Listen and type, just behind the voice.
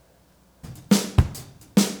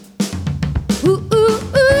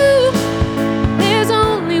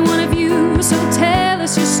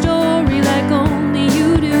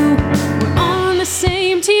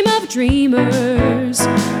dreamers,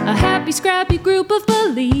 a happy, scrappy group of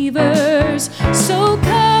believers. So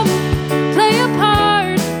come, play a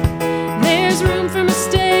part. There's room for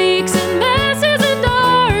mistakes and messes and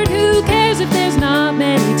art. Who cares if there's not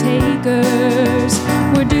many takers?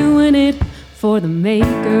 We're doing it for the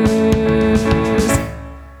makers.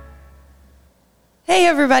 Hey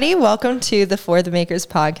everybody, welcome to the For the Makers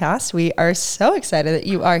podcast. We are so excited that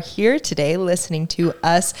you are here today listening to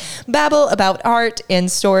us babble about art and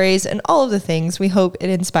stories and all of the things. We hope it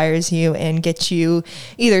inspires you and gets you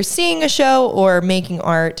either seeing a show or making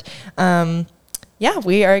art.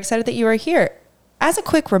 We are excited that you are here. As a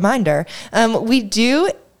quick reminder, we do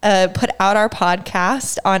put out our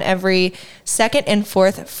podcast on every second and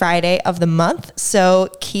fourth Friday of the month. So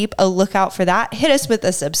keep a lookout for that. Hit us with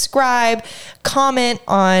a subscribe, comment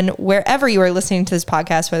on wherever you are listening to this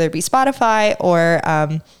podcast, whether it be Spotify or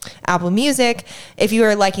Apple Music. If you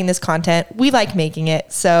are liking this content, we like making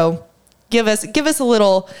it. So give us a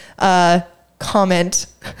little comment.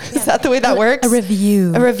 Is that the way that works? A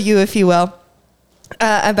review, if you will,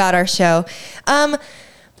 about our show.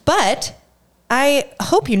 But I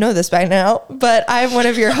hope you know this by now, but I'm one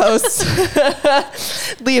of your hosts,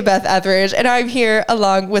 Leah Beth Etheridge, and I'm here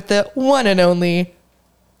along with the one and only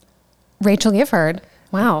Rachel Gifford.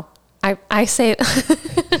 Wow. I say,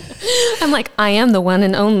 I'm like, I am the one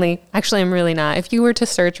and only. Actually, I'm really not. If you were to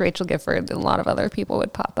search Rachel Gifford, a lot of other people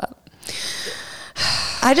would pop up.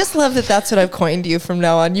 I just love that that's what I've coined you from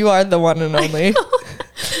now on. You are the one and only.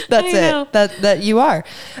 That's it. That you are.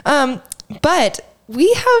 But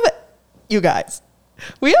we have... You guys,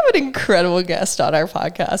 we have an incredible guest on our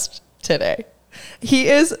podcast today. He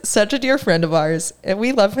is such a dear friend of ours, and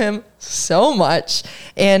we love him so much,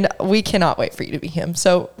 and we cannot wait for you to meet him.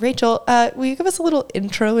 So, Rachel, will you give us a little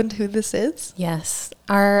intro into who this is? Yes.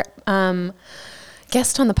 Our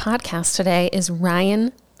guest on the podcast today is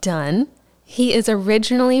Ryan Dunn. He is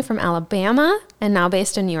originally from Alabama and now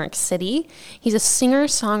based in New York City. He's a singer,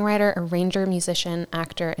 songwriter, arranger, musician,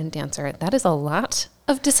 actor, and dancer. That is a lot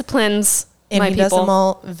of disciplines, and he does them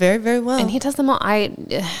all very, very well. And he does them all.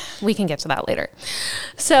 We can get to that later.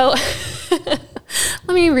 So let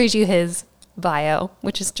me read you his bio,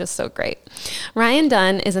 which is just so great. Ryan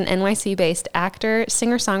Dunn is an NYC-based actor,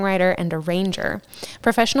 singer-songwriter, and arranger.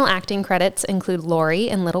 Professional acting credits include Laurie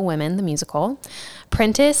in Little Women, the musical,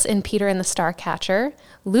 Prentice in Peter and the Starcatcher,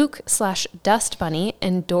 Luke/Dust Bunny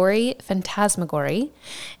in Dory Phantasmagory,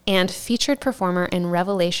 and featured performer in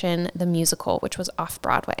Revelation, the musical, which was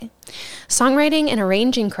off-Broadway. Songwriting and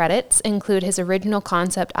arranging credits include his original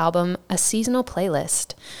concept album, A Seasonal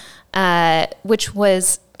Playlist, which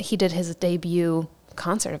was... He did his debut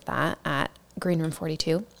concert of that at Green Room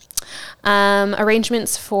 42.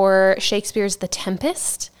 Arrangements for Shakespeare's The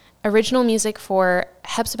Tempest, original music for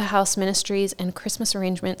Hepzibah House Ministries, and Christmas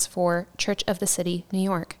arrangements for Church of the City, New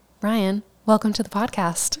York. Ryan, welcome to the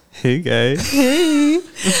podcast. Hey, guys. Hey.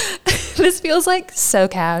 This feels like so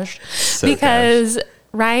cash because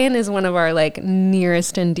Ryan is one of our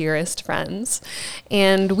nearest and dearest friends.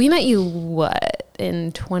 And we met you,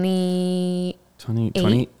 in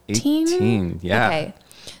 2018? Yeah. Okay.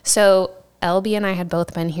 So LB and I had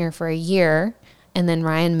both been here for a year, and then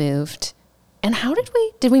Ryan moved. And how did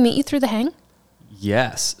we meet you through the hang?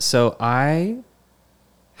 Yes. So I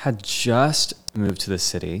had just moved to the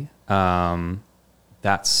city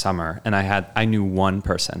that summer, and I knew one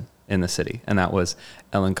person in the city, and that was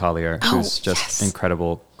Ellen Collier, who's just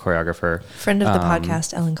incredible choreographer. Friend of the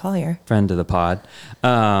podcast, Ellen Collier. Friend of the pod.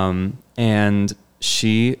 And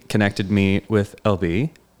she connected me with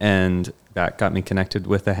LB, and that got me connected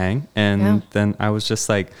with the hang. And then I was just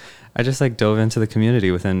I dove into the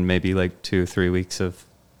community within maybe 2-3 weeks of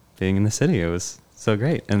being in the city. It was so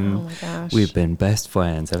great. And oh my gosh, we've been best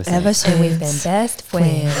friends ever since. And we've been best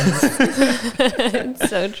friends. It's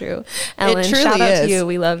so true. Ellen, shout out to you.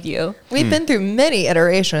 We love you. We've been through many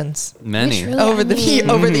iterations. Over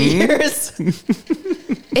the years.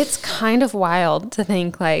 It's kind of wild to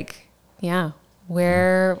think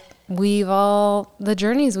where the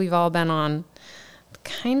journeys we've all been on.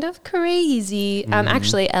 Kind of crazy.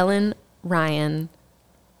 Actually, Ellen, Ryan,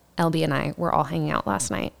 LB, and I were all hanging out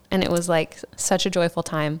last night, and it was such a joyful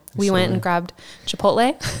time. We went and grabbed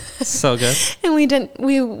Chipotle. So good. And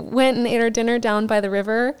we went and ate our dinner down by the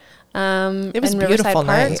river. It was in a beautiful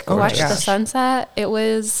night. Watched the sunset. It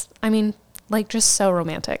was, just so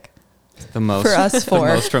romantic. The most for us four.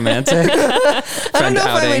 The most romantic. I don't know if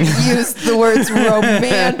I would use the words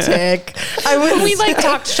romantic. We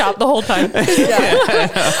talked shop the whole time.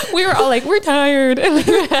 Yeah. We were all we're tired, and we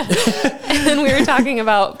were talking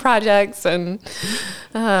about projects and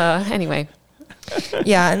anyway.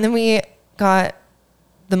 Yeah, and then we got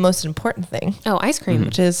the most important thing, Oh, ice cream.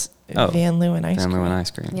 which is Van Leeuwen ice Van cream. Leeuwen ice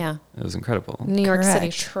cream. Yeah. It was incredible. New York City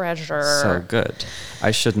Correct. treasure. So good.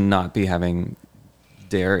 I should not be having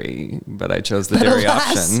dairy, but I chose the But dairy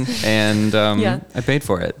alas. option, and Yeah. I paid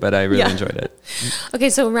for it, but I really Yeah. enjoyed it. Okay,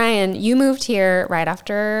 so Ryan, you moved here right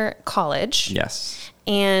after college. Yes.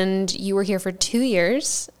 And you were here for 2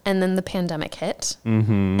 years, and then the pandemic hit.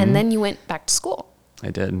 Mm-hmm. And then you went back to school. I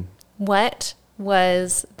did. What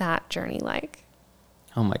was that journey like?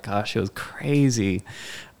 Oh my gosh, it was crazy.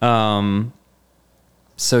 So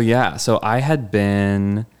I had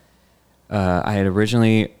been, I had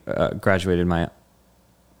originally graduated my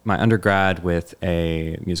undergrad with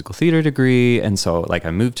a musical theater degree. And so like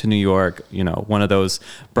I moved to New York, one of those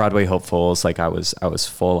Broadway hopefuls. Like I was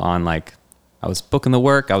full on, like I was booking the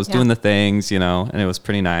work, I was doing the things, and it was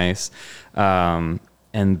pretty nice. And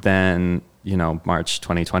then, March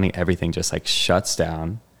 2020, everything just like shuts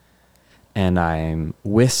down. And I'm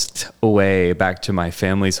whisked away back to my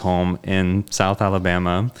family's home in South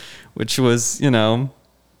Alabama, which was,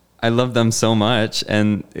 I love them so much.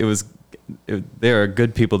 And they are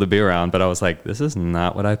good people to be around, but I was like, this is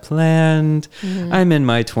not what I planned. Mm-hmm. I'm in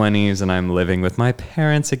my 20s and I'm living with my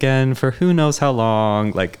parents again for who knows how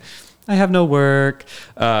long. Like I have no work.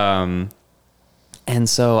 And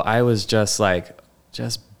so I was just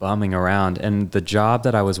bumming around. And the job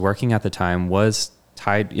that I was working at the time was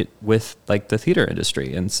tied with like the theater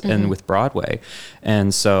industry and with Broadway.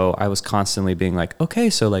 And so I was constantly being like, okay,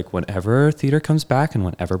 so like whenever theater comes back and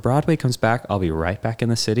whenever Broadway comes back, I'll be right back in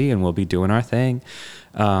the city and we'll be doing our thing.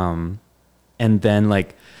 And then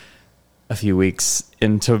like a few weeks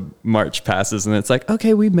into March passes and it's like,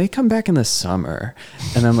 okay, we may come back in the summer.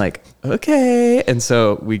 And I'm like, okay. And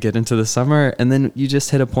so we get into the summer and then you just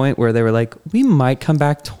hit a point where they were like, we might come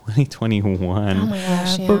back 2021. Oh my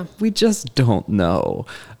gosh, yeah. But we just don't know.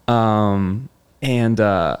 And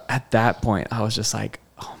at that point I was just like,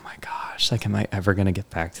 oh my gosh, like, am I ever going to get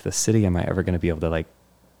back to the city? Am I ever going to be able to like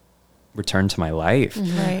return to my life?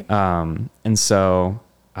 Right. And so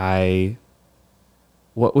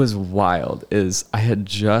what was wild is I'd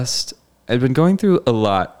been going through a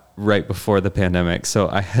lot right before the pandemic. So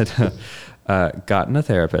I had gotten a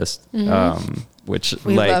therapist, which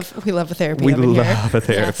We love a therapy. we up in here. love a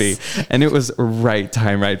therapy. Yes. And it was right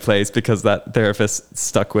time, right place because that therapist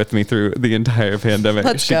stuck with me through the entire pandemic.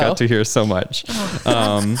 Let's She go. got to hear so much.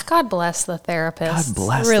 God bless the therapist. God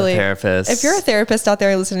bless Really. the therapist. If you're a therapist out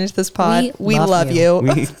there listening to this pod, We we love love you.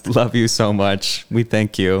 you. we love you so much. We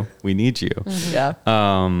thank you. We need you. Yeah.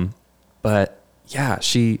 But yeah,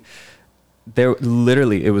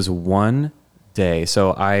 it was one day.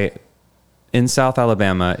 So in South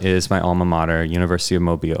Alabama is my alma mater, University of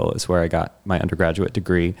Mobile is where I got my undergraduate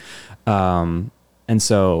degree. And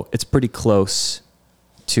so it's pretty close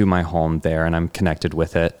to my home there and I'm connected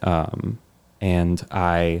with it. And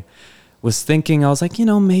I was thinking, I was like,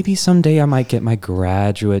 maybe someday I might get my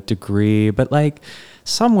graduate degree, but like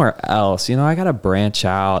somewhere else, I got to branch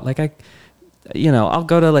out. Like I'll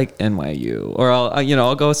go to like NYU or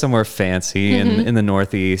I'll go somewhere fancy in the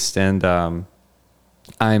Northeast. And,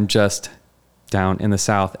 I'm just down in the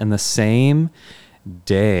South. And the same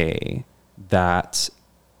day that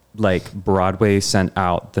like Broadway sent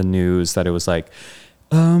out the news that it was like,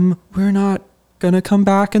 we're not going to come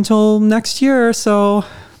back until next year. So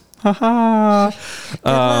haha,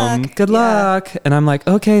 good luck. And I'm like,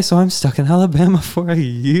 okay, so I'm stuck in Alabama for a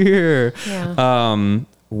year. Yeah.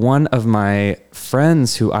 One of my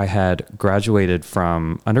friends who I had graduated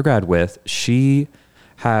from undergrad with, she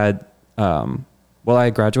had, I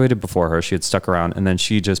graduated before her. She had stuck around and then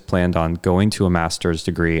she just planned on going to a master's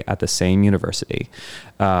degree at the same university.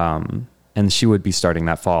 And she would be starting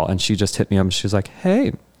that fall. And she just hit me up and she was like,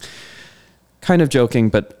 hey, kind of joking,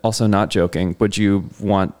 but also not joking. Would you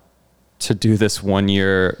want to do this 1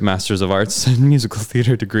 year Master's of Arts in Musical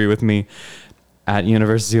Theater degree with me at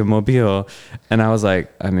University of Mobile? And I was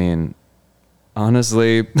like, I mean,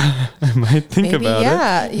 honestly, I might think Maybe, about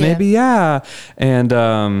yeah, it. yeah. Maybe, yeah.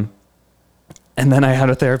 And then I had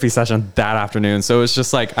a therapy session that afternoon. So it was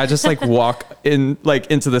just like, I just like walk in like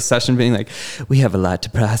into the session being like, we have a lot to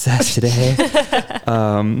process today.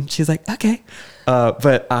 She's like, okay.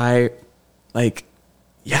 But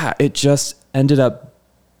it just ended up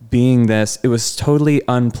being this, it was totally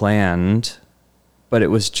unplanned, but it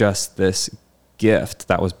was just this gift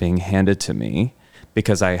that was being handed to me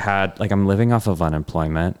because I'm living off of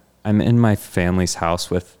unemployment. I'm in my family's house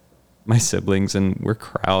with my siblings and we're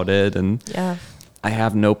crowded and I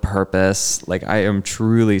have no purpose. Like I am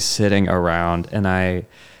truly sitting around and I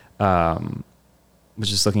was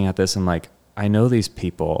just looking at this and like, I know these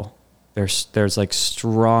people, there's like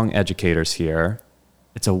strong educators here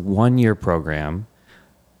it's a 1-year program.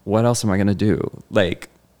 What else am I going to do? Like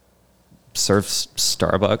serve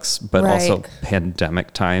Starbucks, but also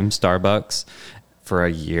pandemic time Starbucks for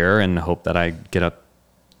a year and hope that I get up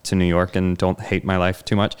to New York and don't hate my life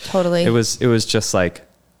too much. Totally. It was just like,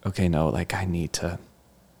 okay, no, like I need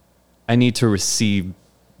to receive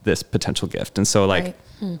this potential gift. And so like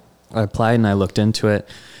I applied and I looked into it,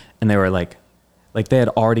 and they were like they had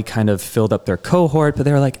already kind of filled up their cohort, but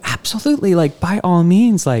they were like, absolutely, like by all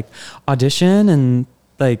means, like audition, and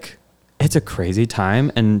like it's a crazy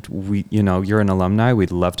time, and we, you know, you're an alumni,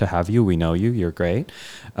 we'd love to have you, we know you, you're great.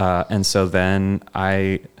 And so then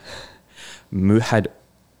I had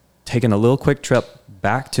taken a little quick trip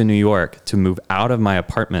back to New York to move out of my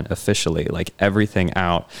apartment officially, like everything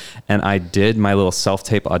out. And I did my little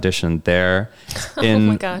self-tape audition there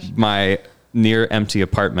in my near empty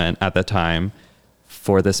apartment at the time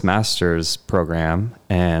for this master's program,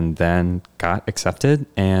 and then got accepted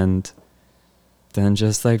and then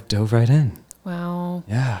just like dove right in. Wow.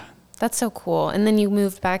 Yeah. That's so cool. And then you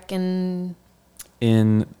moved back in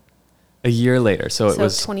a year later. So it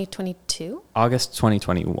was 2022? August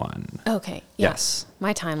 2021. Okay. Yeah. Yes.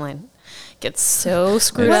 My timeline gets so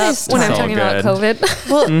screwed up when I'm all talking about good. COVID.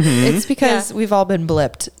 Well, it's because we've all been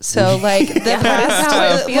blipped. So like the That's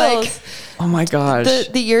how it feels. like Oh my gosh.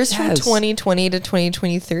 the years from 2020 to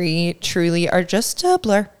 2023 truly are just a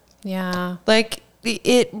blur. Yeah. Like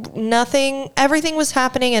everything was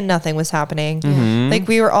happening and nothing was happening. Like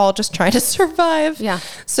we were all just trying to survive. Yeah.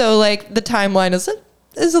 So like the timeline is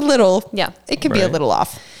a little, it can be a little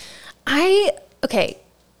off. I'm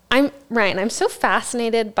Ryan. I'm so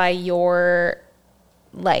fascinated by your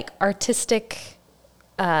like artistic,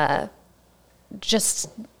 just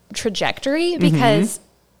trajectory, because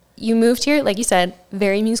you moved here, like you said,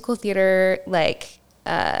 very musical theater, like,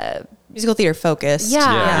 Musical theater focused.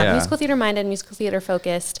 Yeah. Musical theater minded, musical theater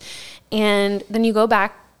focused. And then you go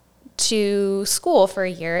back to school for a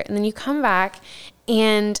year, and then you come back,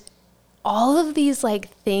 and all of these like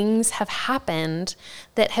things have happened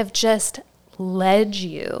that have just led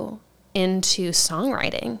you into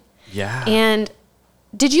songwriting. Yeah. And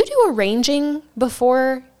did you do arranging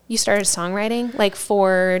before you started songwriting, like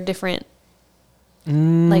for different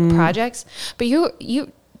like projects? But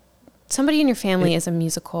you somebody in your family is a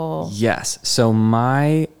musical. Yes. So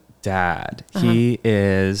my dad, he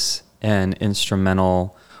is an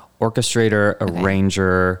instrumental orchestrator,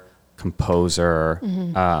 arranger, composer,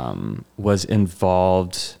 was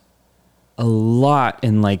involved a lot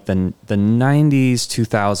in like the 90s,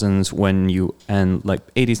 2000s and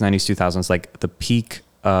like 80s, 90s, 2000s, like the peak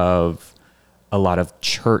of a lot of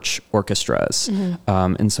church orchestras.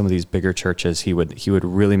 In some of these bigger churches, he would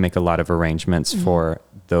really make a lot of arrangements for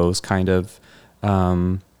those kind of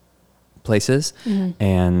places.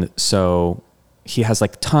 And so he has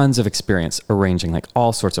like tons of experience arranging like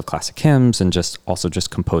all sorts of classic hymns and just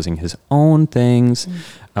composing his own things.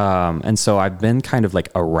 And so I've been kind of like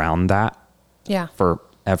around that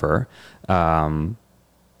forever. And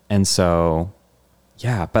so,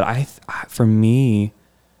 yeah, but for me,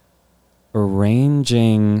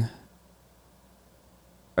 arranging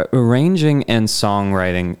and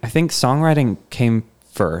songwriting, I think songwriting came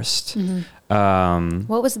first.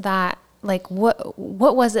 What was that? Like, what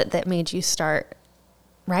was it that made you start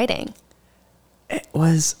writing? It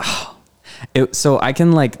was, so I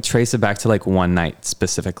can like trace it back to like one night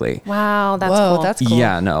specifically. Wow. That's cool.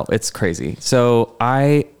 Yeah, no, it's crazy. So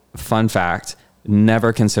fun fact,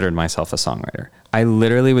 never considered myself a songwriter. I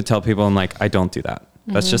literally would tell people, I'm like, I don't do that.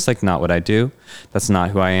 That's just like not what I do. That's not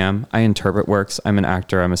who I am. I interpret works. I'm an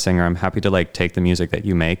actor. I'm a singer. I'm happy to like take the music that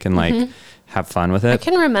you make and like have fun with it. I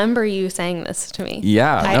can remember you saying this to me.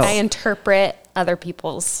 Yeah. I interpret other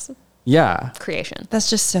people's creation. That's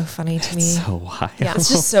just so funny to me. So wild. Yeah, it's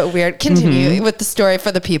just so weird. Continue with the story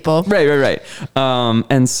for the people. Right.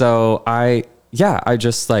 And so I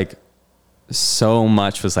just like so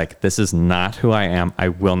much was like, this is not who I am. I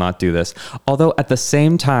will not do this. Although at the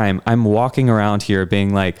same time, I'm walking around here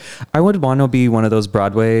being like, I would want to be one of those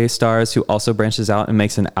Broadway stars who also branches out and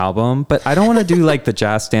makes an album, but I don't want to do like the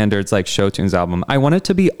jazz standards, like show tunes album. I want it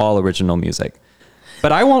to be all original music,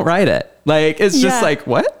 but I won't write it. Like, it's just like,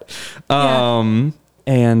 what? But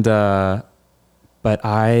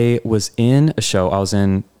I was in a show. I was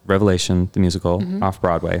in Revelation, the musical, off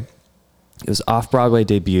Broadway. It was off-Broadway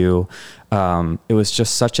debut. It was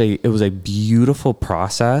just it was a beautiful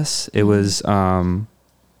process. It was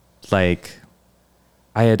like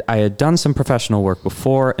I had done some professional work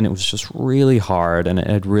before, and it was just really hard, and it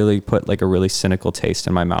had really put like a really cynical taste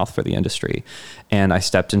in my mouth for the industry. And I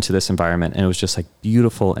stepped into this environment, and it was just like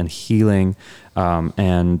beautiful and healing.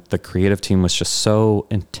 And the creative team was just so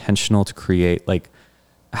intentional to create like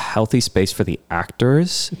a healthy space for the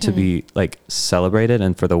actors to be like celebrated,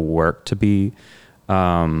 and for the work to be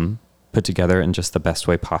put together in just the best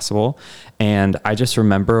way possible. And I just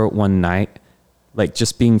remember one night, like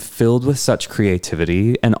just being filled with such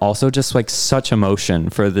creativity, and also just like such emotion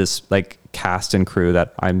for this like cast and crew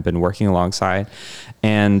that I've been working alongside.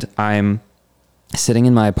 And I'm sitting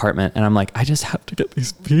in my apartment, and I'm like, I just have to get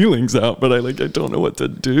these feelings out, but I don't know what to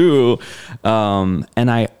do.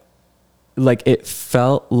 And I like, it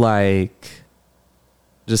felt like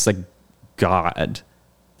just like God,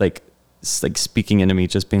 like speaking into me,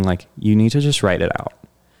 just being like, you need to just write it out.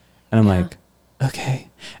 And I'm like, okay.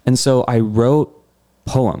 And so I wrote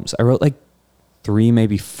poems. I wrote like 3,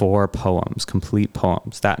 maybe 4 poems, complete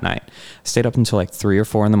poems that night. I stayed up until like 3 or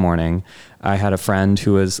 4 in the morning. I had a friend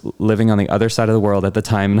who was living on the other side of the world at the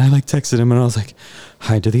time, and I like texted him, and I was like,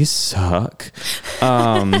 hi, do these suck?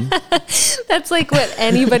 That's like what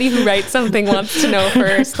anybody who writes something wants to know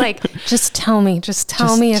first. Like, just tell me if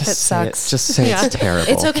it sucks. Just say it's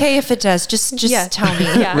terrible. It's okay if it does. Just tell me.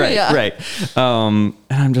 Yeah. Right. And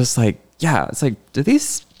I'm just like, yeah, it's like, do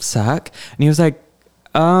these suck? And he was like,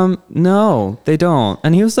 no, they don't.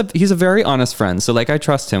 And he's a very honest friend. So like, I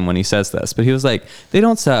trust him when he says this, but he was like, they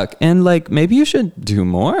don't suck. And like, maybe you should do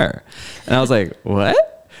more. And I was like,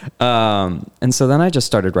 what? And so then I just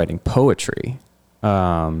started writing poetry.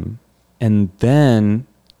 And then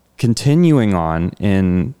continuing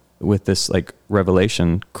on with this like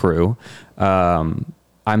Revelation crew, I'm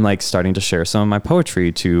like starting to share some of my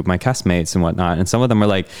poetry to my castmates and whatnot. And some of them are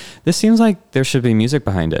like, this seems like there should be music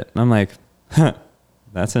behind it. And I'm like, huh.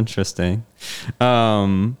 That's interesting.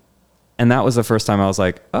 And that was the first time I was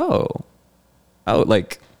like, oh,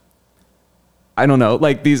 like, I don't know,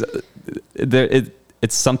 like it's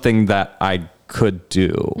something that I could do.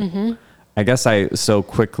 Mm-hmm. I guess I so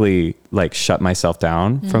quickly like shut myself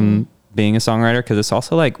down from being a songwriter, because it's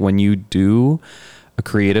also like when you do a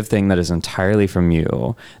creative thing that is entirely from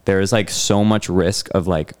you, there is like so much risk of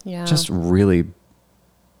like just really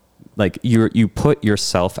like you put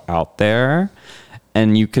yourself out there.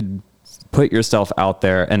 And you could put yourself out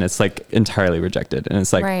there, and it's like entirely rejected. And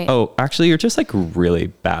it's like, oh, actually, you're just like really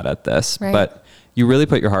bad at this. Right. But you really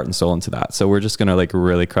put your heart and soul into that. So we're just going to like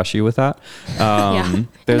really crush you with that.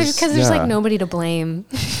 Because there's like nobody to blame.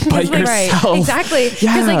 But yourself. Right. Exactly.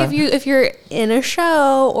 Because like if you're in a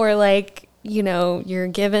show, or like, you know, you're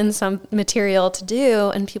given some material to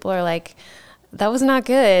do, and people are like, that was not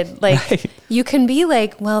good. Like you can be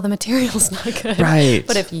like, well, the material's not good. Right.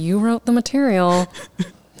 But if you wrote the material,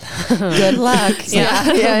 good luck.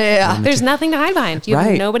 Yeah. There's nothing to hide behind. You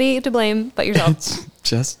have nobody to blame but yourself.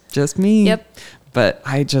 It's just me. Yep. But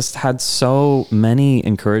I just had so many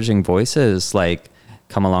encouraging voices like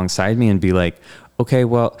come alongside me and be like, okay,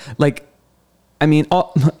 well, like, I mean,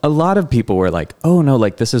 a lot of people were like, oh no,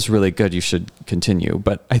 like this is really good, you should continue.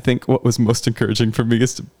 But I think what was most encouraging for me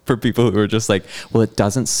is for people who were just like, well, it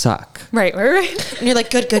doesn't suck. Right. And you're like,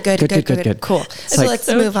 good. Cool. So like, let's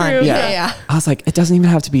move on. Yeah. I was like, it doesn't even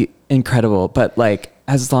have to be incredible, but like,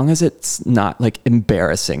 as long as it's not like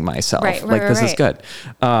embarrassing myself, this is good.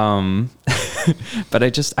 But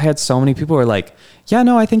I had so many people who were like, yeah,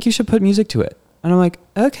 no, I think you should put music to it. And I'm like,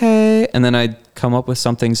 okay. And then I'd come up with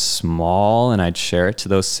something small, and I'd share it to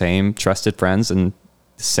those same trusted friends, and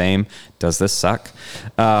the same, does this suck?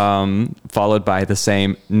 Followed by the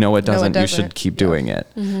same, no, it doesn't. You should keep doing it.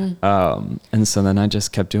 Mm-hmm. And so then I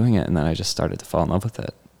just kept doing it, and then I just started to fall in love with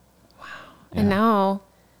it. Wow. Yeah. And now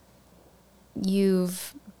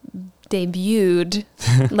you've debuted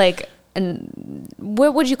like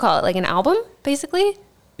what would you call it? Like an album, basically?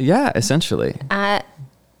 Yeah, essentially.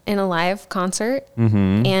 In a live concert,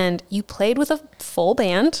 and you played with a full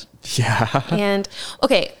band. Yeah. And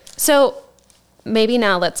okay, so maybe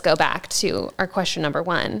now let's go back to our question number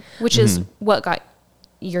 1, which is what got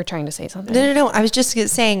you're trying to say something. No. I was just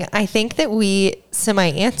saying, I think that we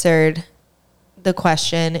semi-answered the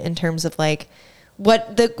question in terms of like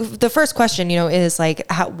what the first question, you know, is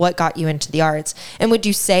like what got you into the arts, and would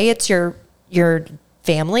you say it's your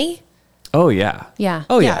family? Oh, yeah. Yeah.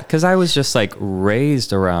 Oh, yeah. Because I was just like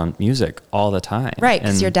raised around music all the time. Right.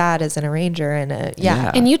 Because your dad is an arranger and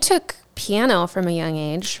And you took piano from a young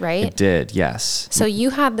age, right? I did, yes. So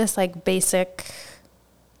you had this like basic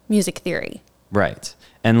music theory. Right.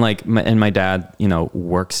 And like, my dad, you know,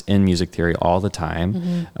 works in music theory all the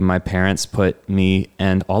time. And my parents put me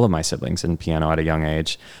and all of my siblings in piano at a young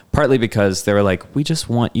age, partly because they were like, we just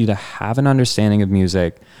want you to have an understanding of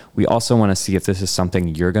music. We also want to see if this is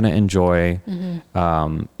something you're going to enjoy.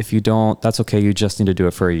 If you don't, that's okay. You just need to do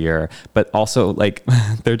it for a year. But also like,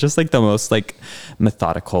 they're just like the most like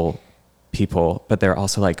methodical people, but they're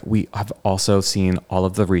also like, we have also seen all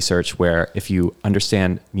of the research where if you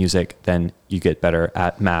understand music, then you get better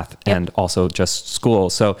at math and also just school.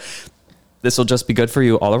 So this will just be good for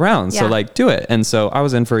you all around. So like, do it. And so I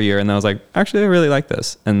was in for a year and I was like, actually, I really like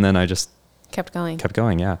this. And then I just kept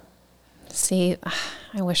going. Yeah. See,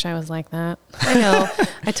 I wish I was like that. I know.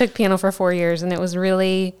 I took piano for 4 years and it was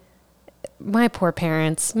really, my poor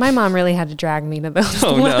parents. My mom really had to drag me to those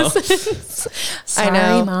lessons. Sorry, I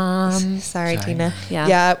know. Mom. Sorry, Tina.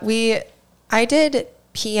 Yeah. I did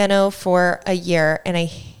piano for a year and I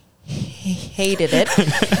hated it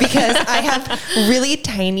because I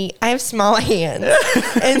have small hands.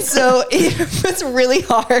 And so it was really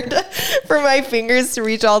hard for my fingers to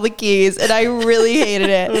reach all the keys and I really hated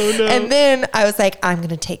it. Oh, no. And then I was like, I'm going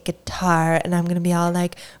to take guitar and I'm going to be all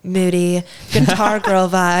like moody guitar girl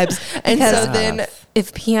vibes. And so then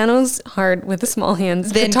if piano's hard with the small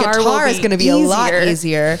hands, then guitar is going to be a lot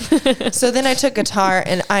easier. So then I took guitar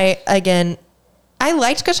and I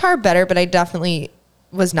liked guitar better, but I definitely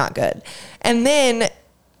was not good. And then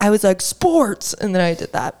I was like, sports. And then I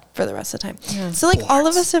did that for the rest of the time. Yeah. So like all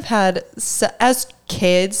of us have had, as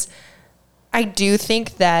kids, I do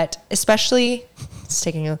think that, especially, it's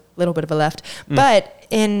taking a little bit of a left, but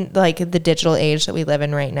in like the digital age that we live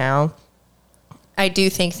in right now, I do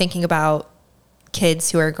think thinking about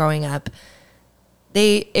kids who are growing up,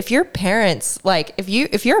 if you're a parent,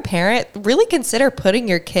 really consider putting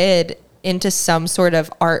your kid into some sort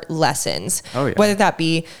of art lessons, whether that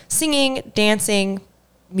be singing, dancing,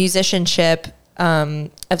 musicianship,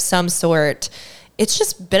 of some sort. It's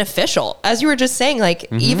just beneficial. As you were just saying, like,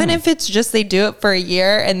 even if it's just, they do it for a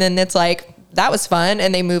year and then it's like, that was fun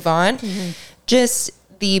and they move on, just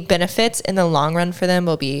the benefits in the long run for them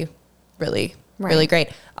will be really, really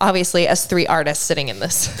great. Obviously, as 3 artists sitting in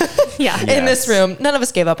this, in this room, none of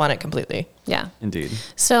us gave up on it completely. Yeah. Indeed.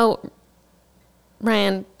 So,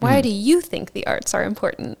 Ryan, why do you think the arts are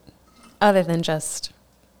important other than just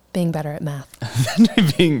being better at math?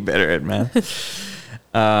 Being better at math.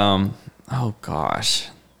 Oh gosh.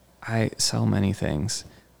 So many things.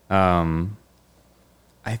 I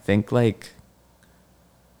think like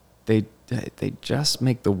they just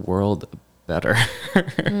make the world better.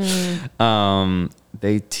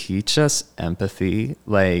 They teach us empathy,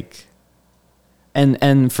 like,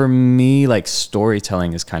 and for me, like,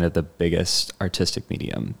 storytelling is kind of the biggest artistic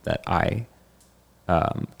medium that I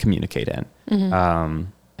communicate in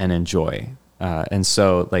and enjoy. And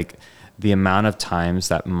so like the amount of times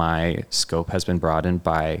that my scope has been broadened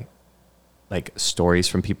by like stories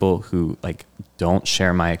from people who like don't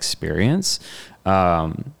share my experience,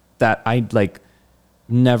 that I like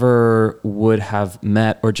never would have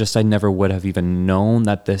met, or just I never would have even known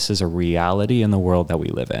that this is a reality in the world that we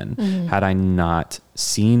live in, had I not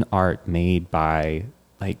seen art made by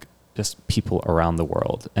like just people around the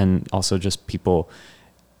world, and also just people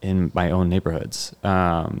in my own neighborhoods.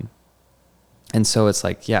 And so it's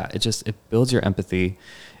like, it builds your empathy.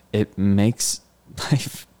 It makes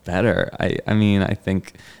life better. I mean, I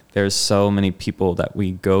think there's so many people that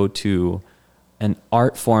we go to, and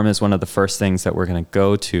art form is one of the first things that we're going to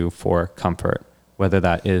go to for comfort, whether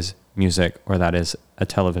that is music or that is a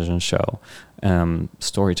television show,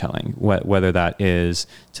 storytelling, whether that is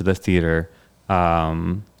to the theater,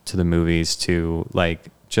 to the movies, to like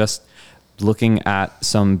just looking at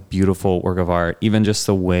some beautiful work of art, even just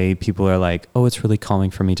the way people are like, oh, it's really calming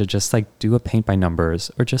for me to just like do a paint by numbers,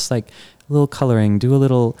 or just like a little coloring,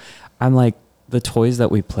 I'm like, the toys that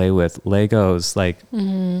we play with, Legos, like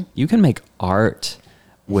you can make art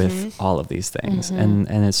with all of these things. And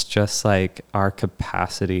it's just like our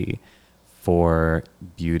capacity for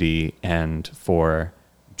beauty and for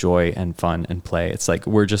joy and fun and play. It's like,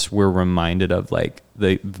 we're reminded of like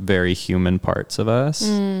the very human parts of us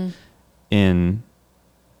in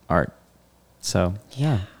art. So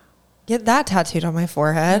yeah. Get that tattooed on my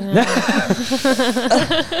forehead.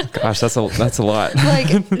 Gosh, that's a lot.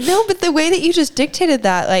 Like, no, but the way that you just dictated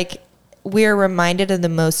that, like, we're reminded of the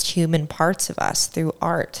most human parts of us through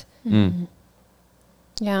art. Yeah.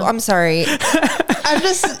 Well, I'm sorry.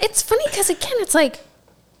 It's funny because again, it's like,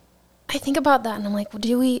 I think about that and I'm like,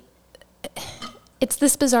 well, it's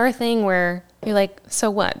this bizarre thing where you're like,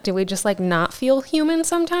 so what? Do we just like not feel human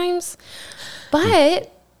sometimes?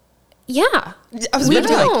 But Yeah. I was We going to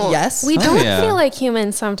be like, don't. yes. We don't yeah. feel like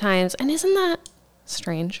humans sometimes. And isn't that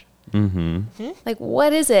strange? Mm-hmm. Like,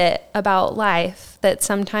 what is it about life that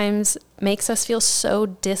sometimes makes us feel so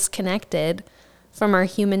disconnected from our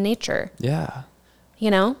human nature? Yeah.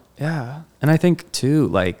 You know? Yeah. And I think too,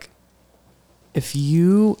 like, if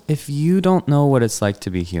you don't know what it's like to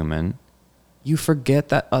be human, you forget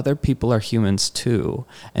that other people are humans too.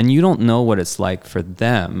 And you don't know what it's like for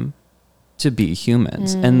them to be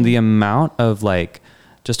humans. And the amount of like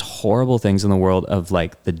just horrible things in the world of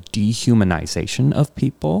like the dehumanization of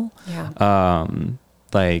people. Yeah.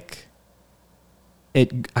 Like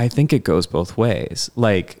I think it goes both ways.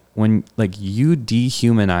 Like when like you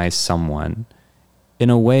dehumanize someone, in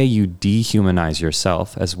a way you dehumanize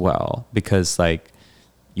yourself as well, because like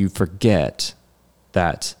you forget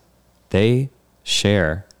that they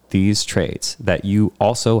share these traits that you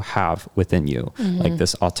also have within you, like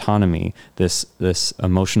this autonomy, this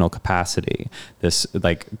emotional capacity, this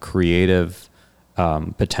like creative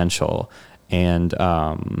potential, and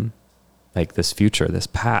like this future, this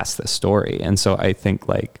past, this story. And so I think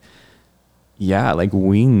like, yeah, like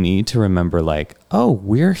we need to remember like, oh,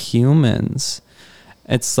 we're humans.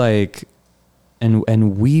 It's like,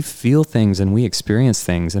 and we feel things and we experience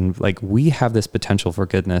things, and like we have this potential for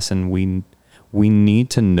goodness, and we need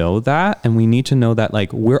to know that, and we need to know that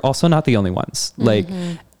like we're also not the only ones. Like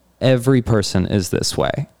every person is this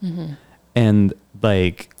way. And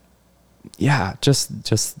like, yeah,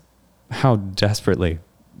 just how desperately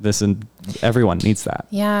this, and everyone needs that.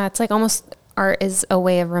 Yeah. It's like almost art is a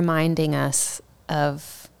way of reminding us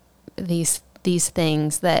of these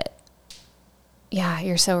things that, yeah,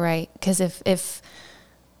 you're so right. Because if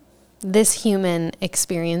this human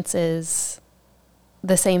experiences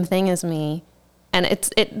the same thing as me, and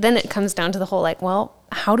then it comes down to the whole like, well,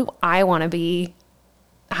 how do I want to be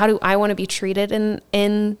treated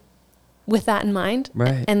in with that in mind?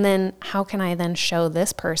 Right. And then how can I then show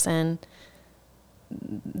this person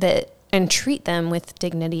that and treat them with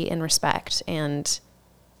dignity and respect and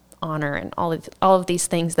honor and all of these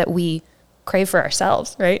things that we crave for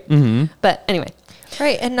ourselves, right? But anyway.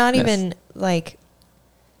 Right. And not Yes. even like,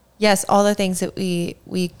 yes, all the things that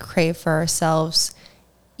we crave for ourselves,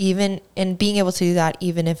 even, and being able to do that,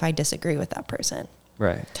 even if I disagree with that person.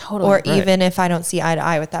 Right. Totally. Or Right. even if I don't see eye to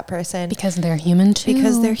eye with that person. Because they're human too.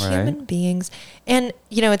 Because they're Right. human beings. And,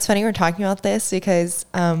 you know, it's funny we're talking about this because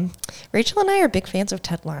Rachel and I are big fans of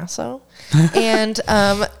Ted Lasso. And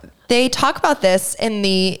they talk about this in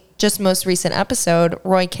the just most recent episode.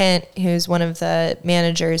 Roy Kent, who's one of the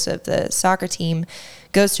managers of the soccer team,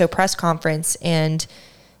 goes to a press conference, and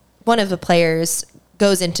one of the players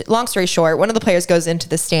goes into, long story short, one of the players goes into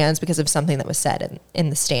the stands because of something that was said in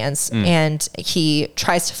the stands. And he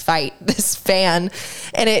tries to fight this fan,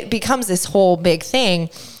 and it becomes this whole big thing.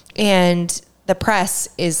 And the press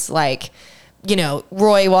is like, you know,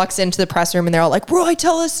 Roy walks into the press room and they're all like, Roy,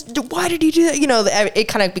 tell us, why did he do that? You know, it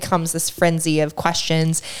kind of becomes this frenzy of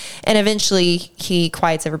questions. And eventually he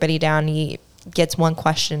quiets everybody down. He gets one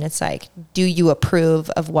question. It's like, do you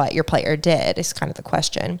approve of what your player did? Is kind of the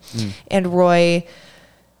question. And Roy,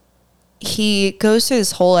 he goes through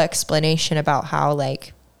this whole explanation about how,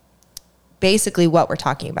 like, basically what we're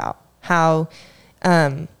talking about, how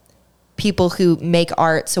people who make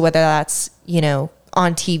art, so whether that's, you know,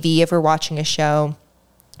 on TV if we're watching a show,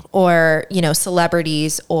 or, you know,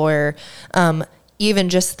 celebrities, or even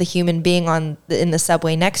just the human being in the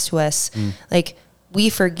subway next to us, like, we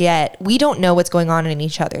forget, we don't know what's going on in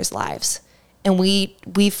each other's lives. And we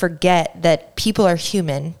forget that people are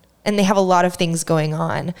human and they have a lot of things going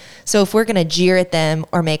on. So if we're going to jeer at them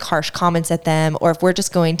or make harsh comments at them, or if we're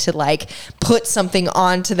just going to like put something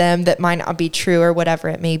onto them that might not be true or whatever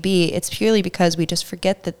it may be, it's purely because we just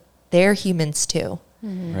forget that they're humans too.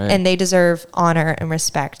 Right. And they deserve honor and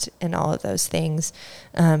respect and all of those things,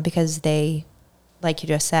 because they, like you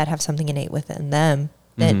just said, have something innate within them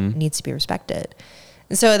that needs to be respected.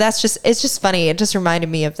 And so it's just funny. It just reminded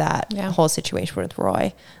me of that whole situation with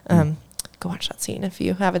Roy. Go watch that scene if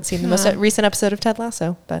you haven't seen the most recent episode of Ted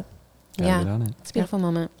Lasso. But Gotta get on it. It's a beautiful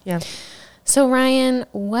moment. yeah. So Ryan,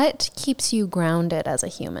 what keeps you grounded as a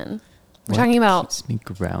human? We're What talking about, keeps me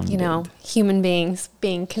grounded? you know, human beings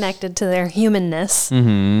being connected to their humanness.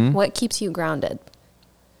 What keeps you grounded?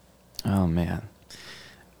 Oh man.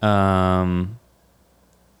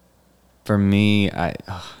 For me,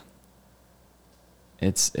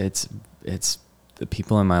 it's the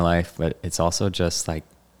people in my life, but it's also just like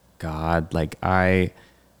God. Like I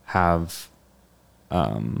have,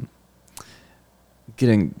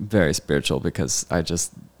 getting very spiritual because I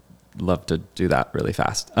just love to do that really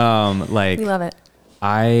fast. Like We love it.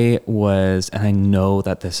 and I know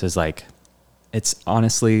that this is like, it's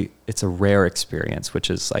honestly, it's a rare experience, which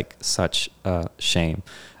is like such a shame.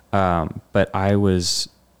 But I was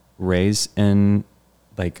raised in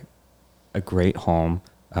like a great home.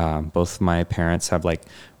 Both my parents have like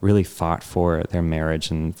really fought for their marriage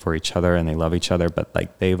and for each other, and they love each other, but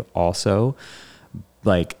like they've also,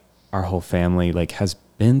 like, our whole family like has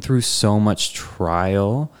been through so much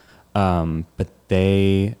trial, but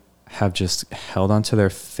they have just held on to their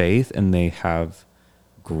faith, and they have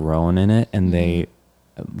grown in it, and they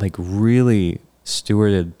like really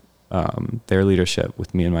stewarded their leadership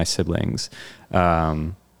with me and my siblings,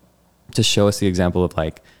 to show us the example of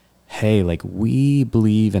like, hey, like, we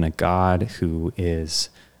believe in a God who is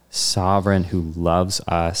sovereign, who loves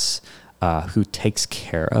us, who takes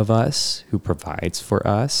care of us, who provides for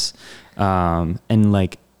us. And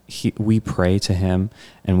like, we pray to him,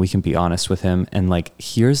 and we can be honest with him. And like,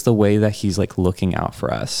 here's the way that he's like looking out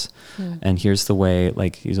for us. And here's the way,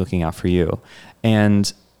 like, he's looking out for you.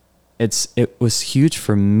 And it was huge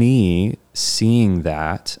for me seeing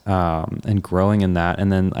that, and growing in that.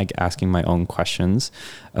 And then like asking my own questions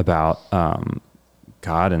about,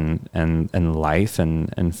 God and life,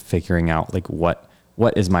 and figuring out like, what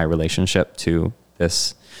is my relationship to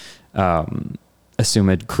this,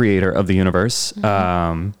 assumed creator of the universe.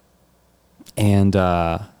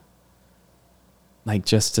 Like,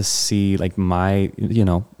 just to see like my,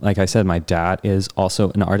 like I said, my dad is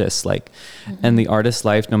also an artist, like, and the artist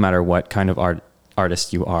life, no matter what kind of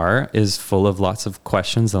artist you are, is full of lots of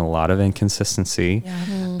questions and a lot of inconsistency.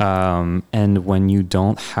 And when you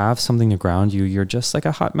don't have something to ground you, you're just like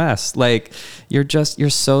a hot mess. Like, you're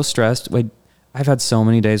so stressed. Like, I've had so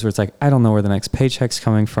many days where it's like, I don't know where the next paycheck's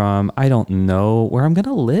coming from. I don't know where I'm going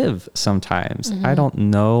to live sometimes. I don't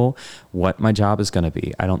know what my job is going to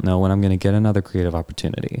be. I don't know when I'm going to get another creative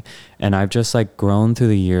opportunity. And I've just like grown through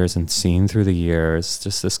the years and seen through the years,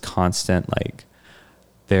 just this constant, like,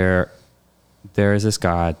 there is this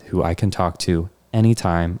God who I can talk to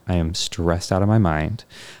anytime I am stressed out of my mind,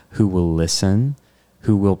 who will listen,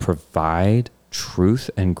 who will provide truth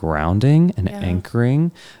and grounding and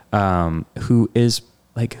anchoring, who is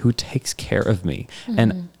like, who takes care of me.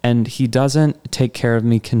 And he doesn't take care of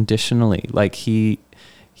me conditionally. Like, he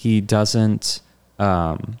doesn't,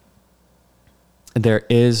 there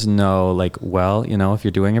is no like, well, if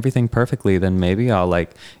you're doing everything perfectly, then maybe I'll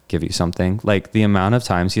like give you something. Like, the amount of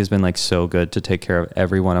times he has been like so good to take care of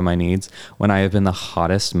every one of my needs when I have been the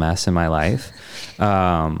hottest mess in my life.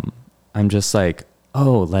 I'm just like,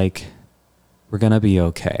 oh, like, we're going to be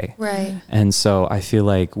okay. Right. And so I feel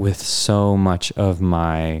like with so much of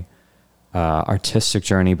my artistic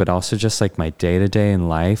journey, but also just like my day-to-day in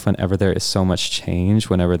life, whenever there is so much change,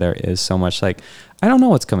 whenever there is so much like, I don't know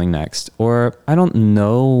what's coming next, or I don't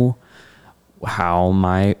know how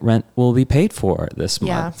my rent will be paid for this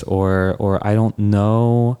month, or I don't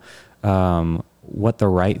know what the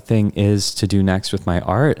right thing is to do next with my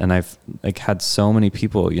art. And I've like had so many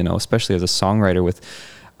people, especially as a songwriter,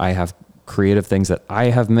 I have creative things that I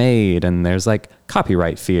have made, and there's like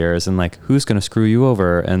copyright fears, and like, who's going to screw you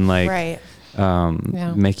over and like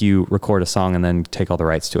make you record a song and then take all the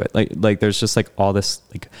rights to it. Like there's just like all this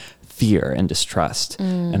like fear and distrust.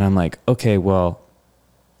 And I'm like, okay, well,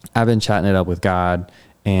 I've been chatting it up with God,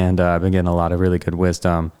 and I've been getting a lot of really good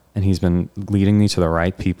wisdom, and he's been leading me to the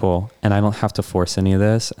right people, and I don't have to force any of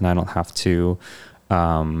this, and I don't have to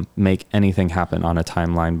make anything happen on a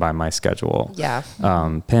timeline by my schedule.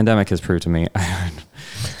 Pandemic has proved to me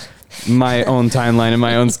my own timeline and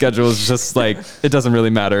my own schedule is just like, it doesn't really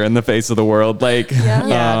matter in the face of the world. Like,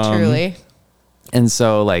 truly. And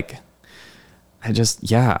so like,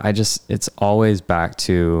 it's always back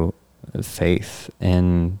to faith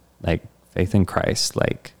in Christ.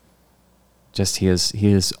 Like, just, he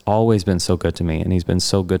has always been so good to me, and he's been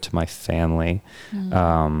so good to my family.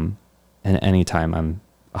 And anytime I'm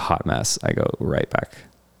a hot mess, I go right back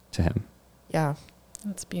to him. Yeah.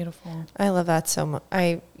 That's beautiful. I love that so much.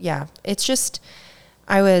 It's just,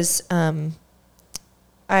 I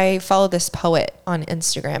follow this poet on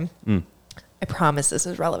Instagram. I promise this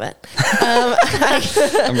is relevant.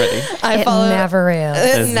 I'm ready. It never is.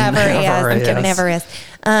 It never is.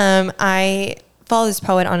 I follow this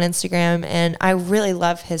poet on Instagram, and I really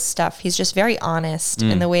love his stuff. He's just very honest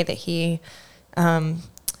in the way that he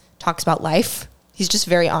talks about life. He's just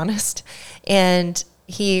very honest. And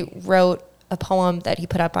he wrote a poem that he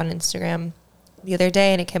put up on Instagram the other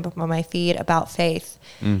day, and it came up on my feed about faith.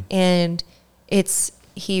 And it's,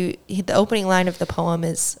 the opening line of the poem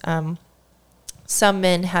is, some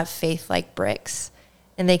men have faith like bricks,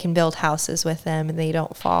 and they can build houses with them and they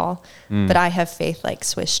don't fall. But I have faith like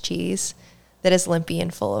Swiss cheese. that is limpy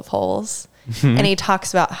and full of holes. And he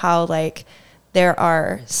talks about how like there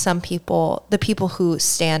are some people, the people who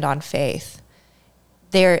stand on faith,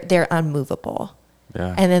 they're unmovable.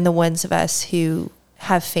 Yeah. And then the ones of us who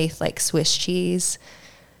have faith like Swiss cheese,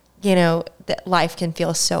 you know, that life can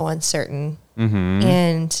feel so uncertain.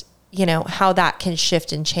 And you know, how that can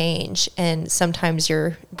shift and change. And sometimes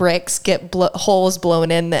your bricks get holes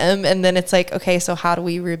blown in them. And then it's like, okay, so how do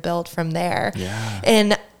we rebuild from there? Yeah.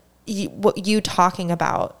 And what you talking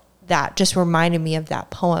about that just reminded me of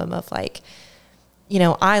that poem of like, you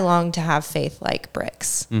know, I long to have faith like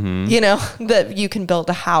bricks, you know, that you can build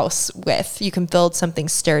a house with, you can build something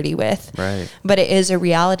sturdy with. Right. But it is a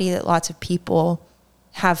reality that lots of people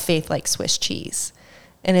have faith like Swiss cheese.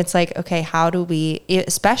 And it's like, okay, how do we,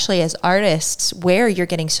 especially as artists, where you're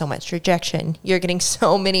getting so much rejection, you're getting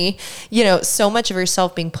so many, you know, so much of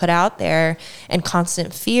yourself being put out there, and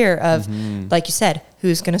constant fear of, like you said,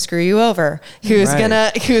 who's going to screw you over? Who's going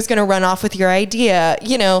to run off with your idea?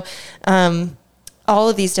 You know, all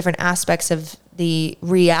of these different aspects of the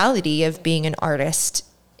reality of being an artist,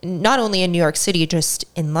 not only in New York City, just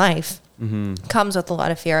in life, comes with a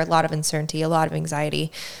lot of fear, a lot of uncertainty, a lot of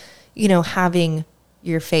anxiety. You know, having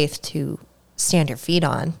your faith to stand your feet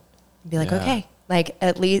on, be like, okay, like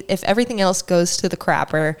at least if everything else goes to the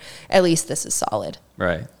crapper, at least this is solid.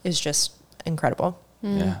 Right. Is just incredible.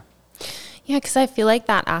 Yeah. Yeah, because I feel like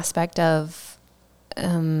that aspect of,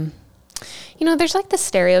 you know, there's like the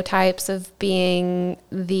stereotypes of being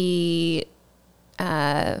the,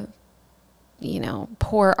 you know,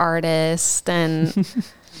 poor artist and...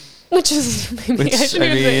 Which is maybe I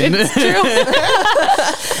shouldn't even say it's true.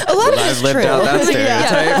 A lot of I've it's lived true. out that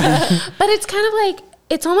stereotype. But it's kind of like,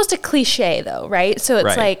 it's almost a cliche though, right? So it's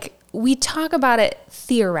Right. like, we talk about it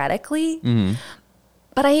theoretically,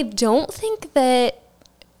 but I don't think that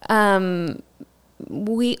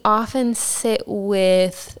we often sit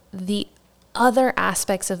with the other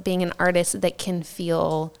aspects of being an artist that can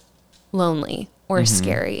feel lonely or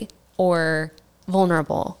scary or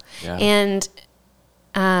vulnerable. Yeah. And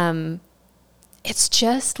it's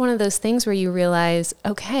just one of those things where you realize,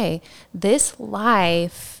 okay, this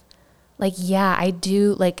life, like, yeah, I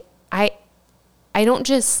do, like, I don't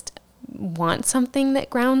just want something that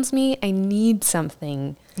grounds me. I need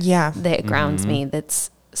something that grounds me,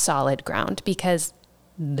 that's solid ground, because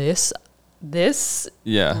this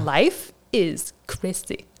life is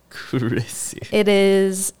crazy. Crazy. It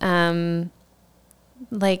is,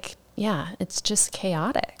 like, yeah, it's just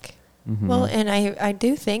chaotic. Well, and I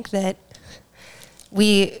do think that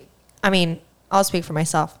I mean, I'll speak for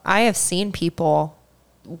myself. I have seen people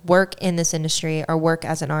work in this industry or work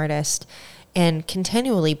as an artist and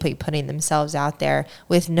continually putting themselves out there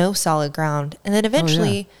with no solid ground. And then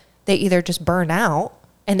eventually they either just burn out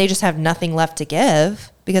and they just have nothing left to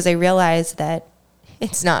give because they realize that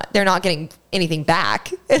they're not getting anything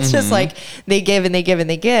back. It's just like they give and they give and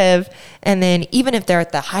they give. And then even if they're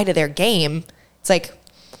at the height of their game, it's like,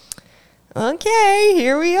 okay,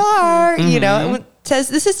 here we are. You know, it says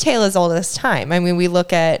this is tale as old as time. I mean, we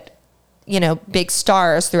look at, you know, big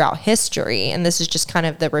stars throughout history, and this is just kind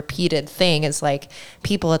of the repeated thing is like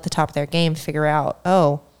people at the top of their game figure out,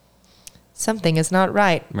 oh, something is not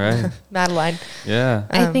right. Right. Madeline. Yeah.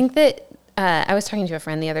 I think that I was talking to a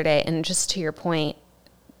friend the other day, and just to your point,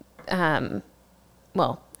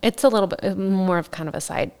 well, it's a little bit more of kind of a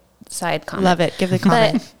side comment. Love it. Give the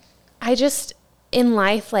comment. But I just, in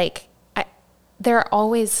life, like, there are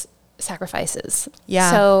always sacrifices. Yeah.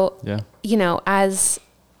 So, Yeah. you know,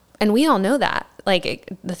 and we all know that, like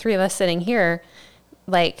the three of us sitting here,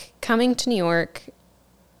 like coming to New York,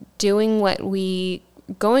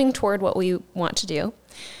 going toward what we want to do.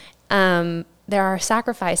 There are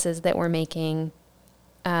sacrifices that we're making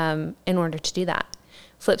in order to do that.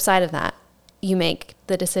 Flip side of that, you make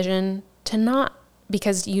the decision to not,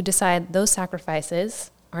 because you decide those sacrifices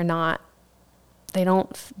are not, they're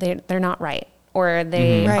not right, or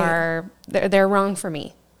they they're wrong for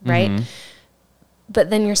me, right? But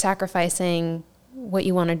then you're sacrificing what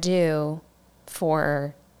you want to do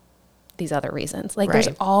for these other reasons. Like there's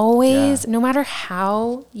always, no matter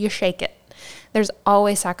how you shake it, there's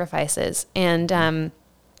always sacrifices. And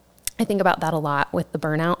I think about that a lot with the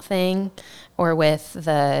burnout thing, or with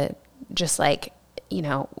the, just like, you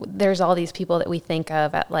know, there's all these people that we think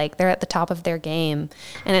of at like, they're at the top of their game.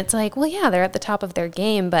 And it's like, well, yeah, they're at the top of their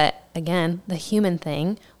game. But again, the human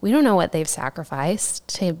thing, we don't know what they've sacrificed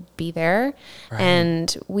to be there. Right.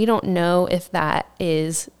 And we don't know if that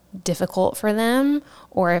is difficult for them,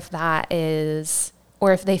 or if that is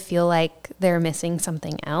or if they feel like they're missing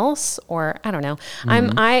something else, or I don't know.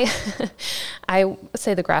 I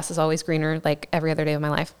say the grass is always greener like every other day of my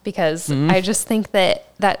life, because I just think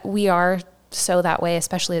that we are so that way,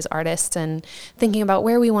 especially as artists, and thinking about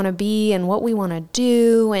where we want to be and what we want to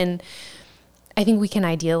do. And I think we can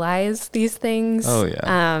idealize these things. Oh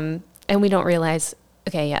yeah. And we don't realize,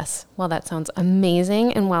 okay, yes, well, that sounds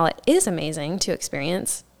amazing. And while it is amazing to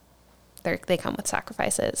experience, they come with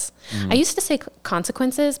sacrifices. I used to say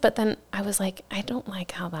consequences, but then I was like, I don't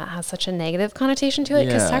like how that has such a negative connotation to it,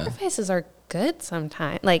 because sacrifices are good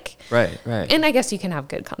sometimes. Like, right. And I guess you can have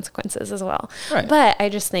good consequences as well. Right. But I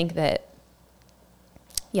just think that,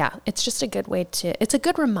 yeah, it's just a good way it's a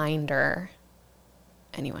good reminder.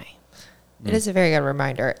 Anyway. It is a very good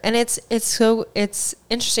reminder. And it's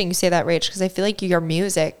interesting you say that, Rach, because I feel like your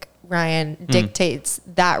music, Ryan, dictates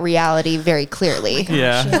that reality very clearly.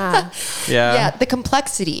 Yeah. Yeah. The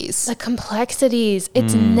complexities.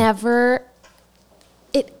 It's never,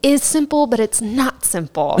 it is simple, but it's not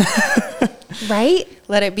simple. Right?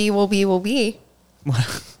 Let it be, will be.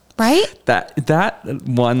 Right? That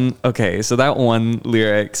one, okay, so that one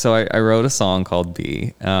lyric, so I wrote a song called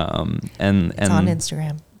Be. And It's on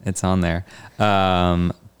Instagram. It's on there.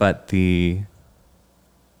 But the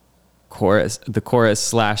chorus /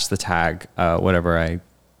 the tag, whatever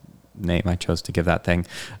name I chose to give that thing,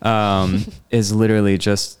 is literally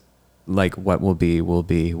just like, what will be, will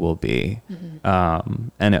be, will be.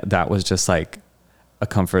 And that was just like a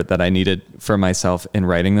comfort that I needed for myself in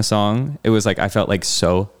writing the song. It was like, I felt like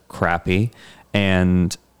so crappy,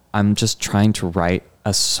 and I'm just trying to write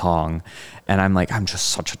a song, and I'm like, I'm just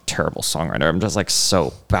such a terrible songwriter. I'm just like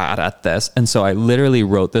so bad at this. And so I literally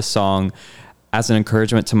wrote this song as an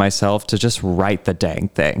encouragement to myself to just write the dang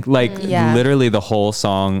thing. Like literally the whole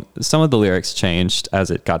song, some of the lyrics changed as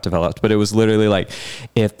it got developed, but it was literally like,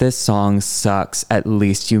 if this song sucks, at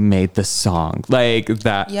least you made the song. Like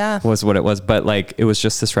that was what it was. But like, it was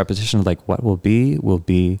just this repetition of like, what will be, will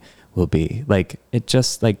be, will be. Like, it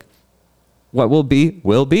just like, what will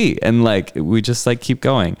be, and like, we just like keep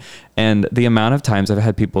going. And the amount of times I've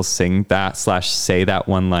had people sing that / say that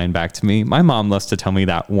one line back to me. My mom loves to tell me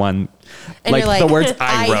that one, and like the words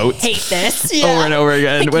I wrote, hate this over and over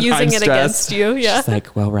again, like when using I'm it stressed. against you. Yeah. She's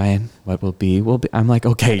like, well, Ryan, what will be, will be. I'm like,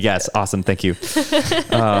 okay, yes, awesome, thank you.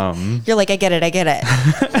 You're like, I get it.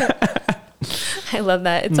 I love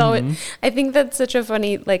that. It's always, I think that's such a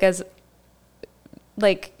funny, like, as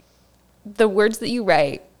like the words that you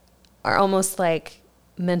write are almost like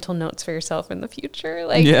mental notes for yourself in the future.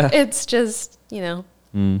 Like, it's just, you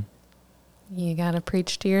gotta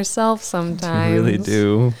preach to yourself sometimes. You really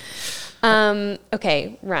do.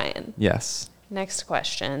 Okay, Ryan. Yes. Next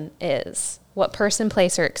question is, what person,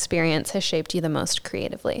 place, or experience has shaped you the most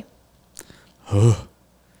creatively?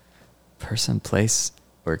 Person, place,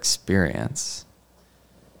 or experience?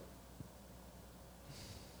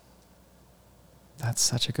 That's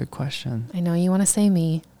such a good question. I know you want to say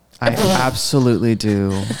me. I absolutely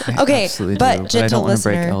do. Okay, but gentle I don't want to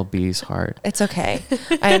break listener, LB's heart. It's okay.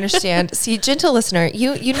 I understand. See, gentle listener,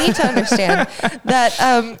 you need to understand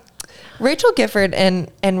that Rachel Gifford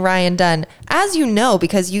and Ryan Dunn, as you know,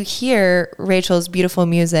 because you hear Rachel's beautiful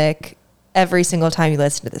music every single time you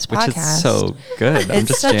listen to this podcast. Which is so good. I'm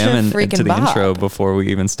just such a jamming freaking into the bop. intro before we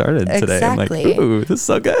even started today. I'm like, Exactly. ooh, this is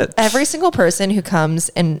so good. Every single person who comes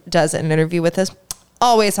and does an interview with us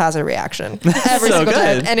always has a reaction. Every So single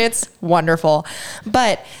good. time. And it's wonderful.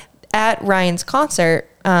 But at Ryan's concert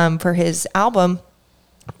for his album,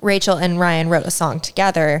 Rachel and Ryan wrote a song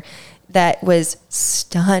together that was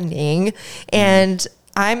stunning. And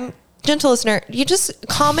I'm, gentle listener, you just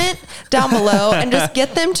comment down below and just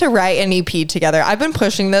get them to write an EP together. I've been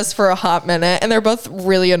pushing this for a hot minute, and they're both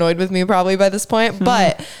really annoyed with me probably by this point.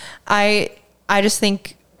 But I just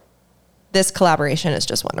think this collaboration is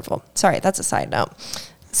just wonderful. Sorry, that's a side note.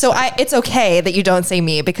 So it's okay that you don't say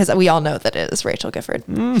me, because we all know that it is Rachel Gifford.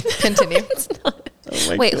 Continue. It's not.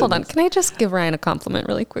 Oh Wait, hold on. Can I just give Ryan a compliment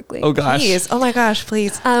really quickly? Oh gosh. Please. Oh my gosh,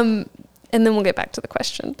 please. And then we'll get back to the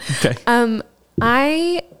question. Okay.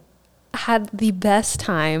 I had the best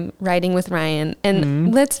time writing with Ryan,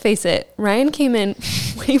 and let's face it, Ryan came in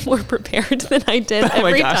way more prepared than I did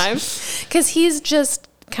every time, because he's just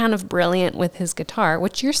kind of brilliant with his guitar,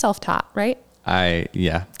 which you're self-taught, right?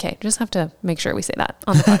 Yeah. Okay, just have to make sure we say that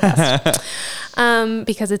on the podcast.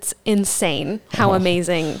 Because it's insane how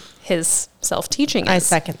amazing his self-teaching is. I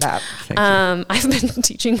second that. Thank you. I've been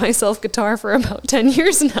teaching myself guitar for about 10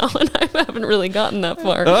 years now, and I haven't really gotten that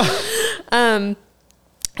far.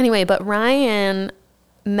 Anyway, but Ryan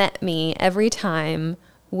met me every time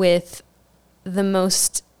with the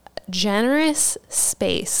most generous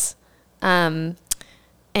space.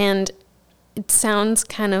 And it sounds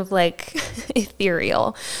kind of like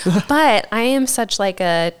ethereal, but I am such like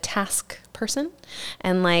a task person,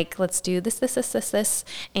 and like, let's do this.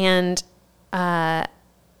 And I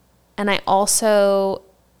also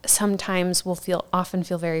sometimes often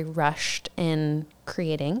feel very rushed in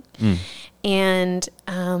creating. And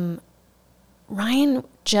Ryan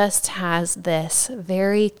just has this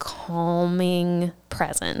very calming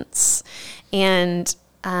presence. And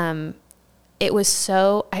it was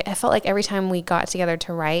so, I felt like every time we got together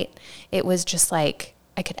to write, it was just like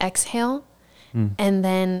I could exhale and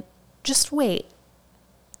then just wait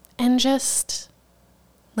and just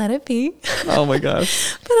let it be. Oh my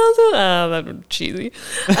gosh. But also, that's cheesy.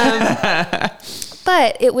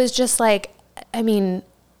 But it was just like, I mean,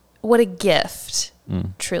 what a gift,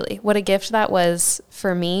 truly. What a gift that was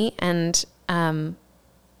for me, and to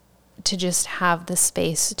just have the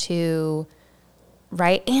space to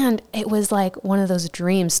write. And it was like one of those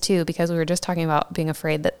dreams too, because we were just talking about being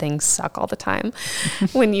afraid that things suck all the time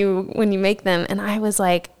when you make them. And I was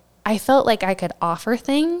like, I felt like I could offer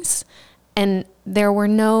things, and there were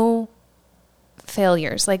no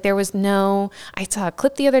failures. Like there was no, I saw a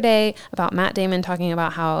clip the other day about Matt Damon talking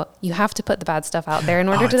about how you have to put the bad stuff out there in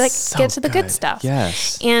order to like get to the good stuff.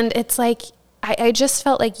 Yes. And it's like, I just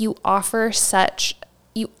felt like you offer such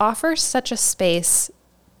a space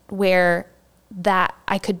where that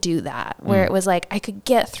I could do that, where it was like, I could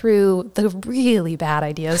get through the really bad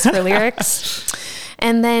ideas for lyrics.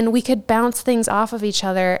 And then we could bounce things off of each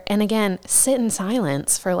other. And again, sit in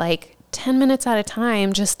silence for like 10 minutes at a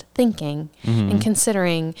time, just thinking and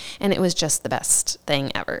considering. And it was just the best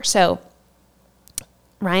thing ever. So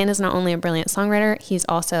Ryan is not only a brilliant songwriter, he's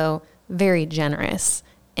also very generous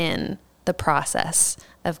in the process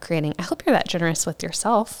of creating. I hope you're that generous with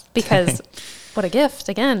yourself, because what a gift.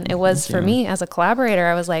 Again, it was for me as a collaborator.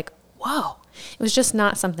 I was like, whoa. It was just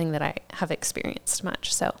not something that I have experienced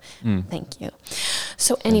much. So thank you.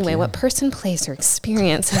 So anyway, what person, place, or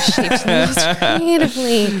experience has shaped you most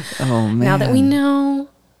creatively? Oh man. Now that we know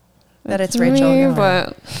that it's Rachel.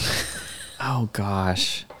 but Oh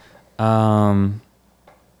gosh.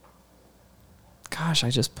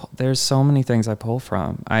 There's so many things I pull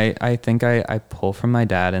from. I think I pull from my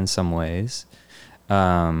dad in some ways.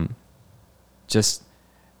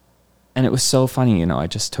 And it was so funny, I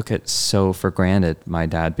just took it so for granted. My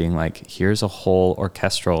dad being like, here's a whole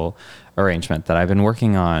orchestral arrangement that I've been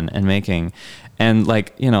working on and making. And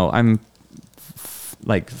like, I'm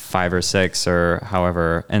like 5 or 6 or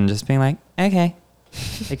however, and just being like, okay,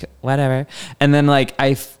 like whatever. And then like,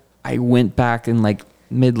 I went back in like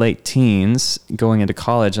mid-late teens going into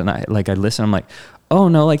college, and I listened, I'm like, oh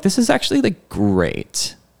no, like this is actually like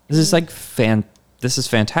great. This is like this is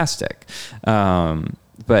fantastic.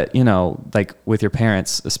 But like with your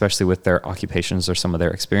parents, especially with their occupations or some of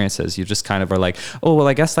their experiences, you just kind of are like, oh, well,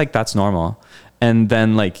 I guess like that's normal. And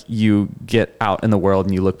then like you get out in the world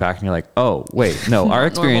and you look back and you're like, oh, wait, no, our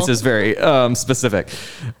experience is very specific.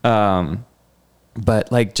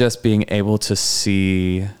 But like just being able to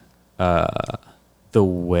see the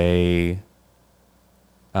way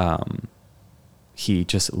he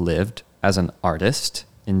just lived as an artist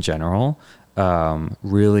in general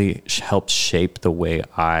really helped shape the way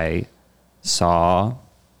I saw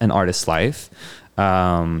an artist's life.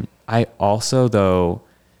 I also, though,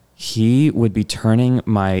 he would be turning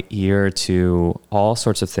my ear to all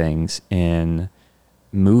sorts of things in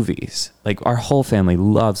movies. Like our whole family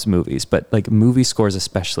loves movies, but like movie scores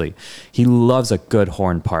especially. He loves a good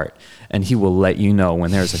horn part, and he will let you know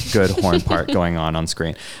when there's a good horn part going on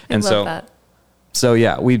screen. And I love that. So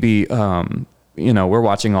yeah, we'd be we're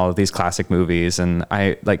watching all of these classic movies, and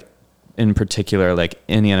I like in particular, like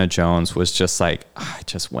Indiana Jones was just like, I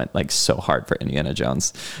just went like so hard for Indiana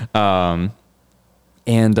Jones.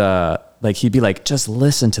 Like he'd be like, just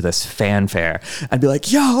listen to this fanfare. I'd be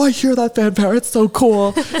like, yeah, I hear that fanfare. It's so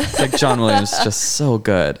cool. It's like John Williams, just so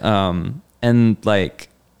good. And like,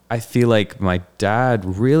 I feel like my dad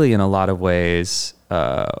really in a lot of ways,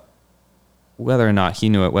 whether or not he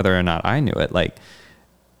knew it, whether or not I knew it, like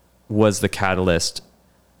was the catalyst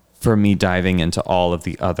for me diving into all of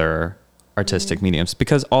the other artistic mediums,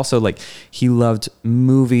 because also like he loved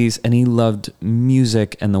movies and he loved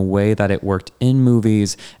music and the way that it worked in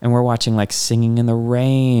movies, and we're watching like Singing in the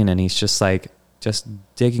Rain, and he's just like just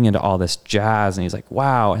digging into all this jazz, and he's like,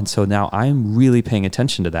 wow. And so now I'm really paying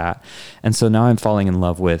attention to that, and so now I'm falling in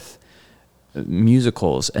love with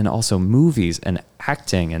musicals and also movies and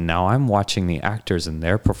acting, and now I'm watching the actors and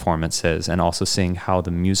their performances, and also seeing how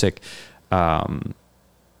the music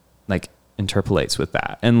like interpolates with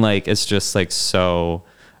that. And like it's just like so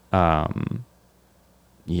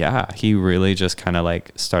yeah, he really just kind of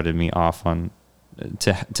like started me off on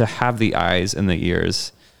to have the eyes and the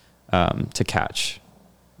ears to catch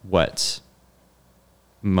what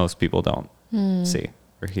most people don't see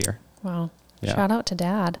or hear. Wow. Yeah. Shout out to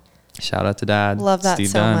Dad. Shout out to Dad. Love that Steve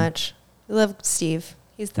so Dunn. much. We love Steve.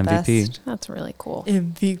 He's the MVP. best. That's really cool.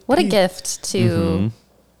 MVP. What a gift to Mhm.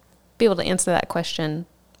 be able to answer that question.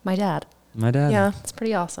 My dad. My dad. Yeah. It's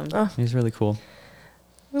pretty awesome. Oh. He's really cool.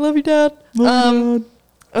 We love you, Dad.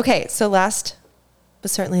 Okay, so last, but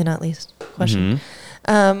certainly not least, question.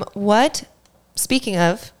 Speaking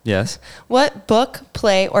of, Yes. what book,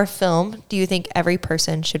 play, or film do you think every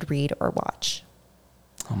person should read or watch?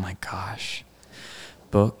 Oh my gosh.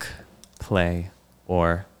 Book, play,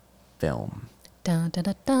 or film. Dun, dun,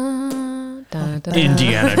 dun, dun, dun, dun,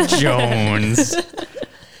 Indiana Jones.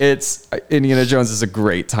 Indiana Jones is a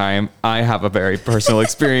great time. I have a very personal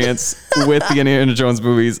experience with the Indiana Jones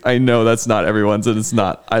movies. I know that's not everyone's, and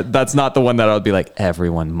that's not the one that I would be like,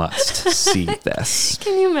 everyone must see this.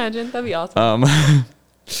 Can you imagine? That'd be awesome.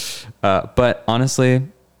 But honestly,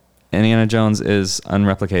 Indiana Jones is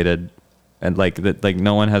unreplicated, and like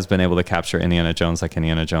no one has been able to capture Indiana Jones like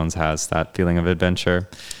Indiana Jones has. That feeling of adventure,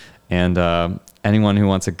 and anyone who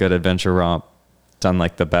wants a good adventure romp done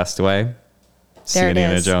like the best way, see There it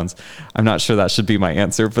Indiana is. Jones. I'm not sure that should be my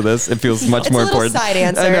answer for this. It feels much more It's a little important. side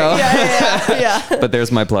answer. I know. Yeah. But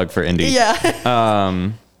there's my plug for Indy. Yeah.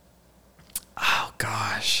 Oh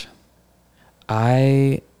gosh.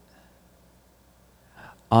 I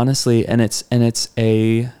honestly, and it's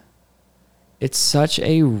such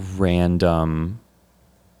a random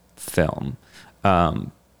film.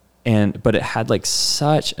 But it had like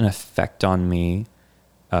such an effect on me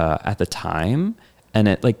at the time, and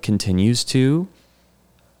it like continues to.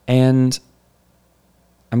 And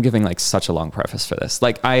I'm giving like such a long preface for this.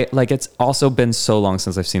 It's also been so long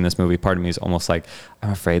since I've seen this movie. Part of me is almost like, I'm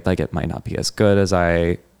afraid like it might not be as good as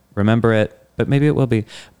I remember it, but maybe it will be.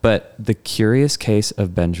 But The Curious Case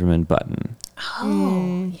of Benjamin Button.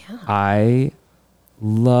 Oh, yeah. I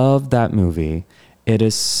love that movie. It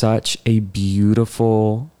is such a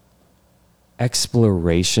beautiful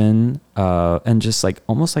exploration and just like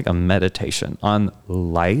almost like a meditation on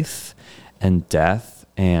life and death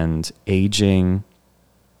and aging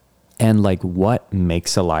and like what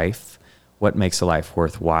makes a life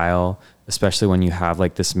worthwhile, especially when you have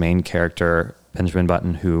like this main character, Benjamin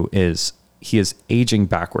Button, he is aging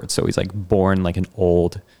backwards. So he's like born like an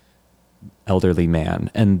old elderly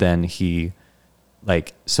man, and then he's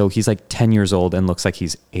like 10 years old and looks like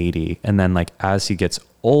he's 80. And then like as he gets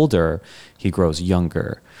older, he grows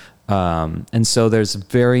younger. And so there's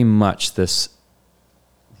very much this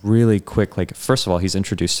really quick, like, first of all, he's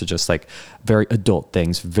introduced to just like very adult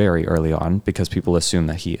things very early on because people assume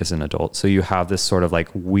that he is an adult. So you have this sort of like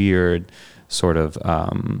weird sort of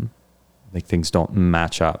like things don't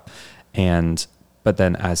match up. But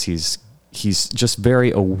then as he's just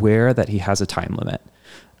very aware that he has a time limit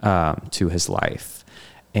to his life,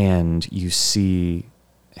 and you see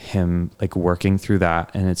him like working through that,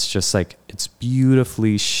 and it's just like it's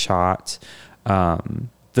beautifully shot.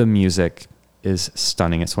 The music is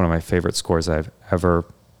stunning. It's one of my favorite scores I've ever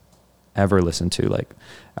listened to. Like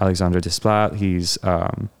Alexandre Desplat, he's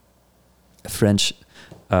a French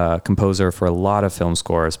composer for a lot of film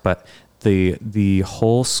scores, but the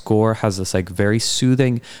whole score has this like very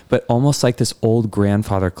soothing, but almost like this old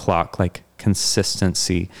grandfather clock, like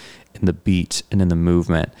consistency in the beat and in the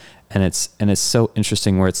movement. And it's so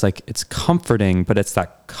interesting where it's like, it's comforting, but it's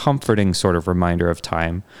that comforting sort of reminder of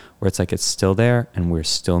time where it's like, it's still there and we're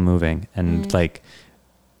still moving, and like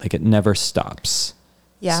it never stops.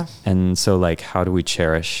 Yeah. And so like, how do we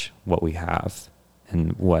cherish what we have,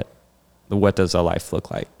 and what does a life look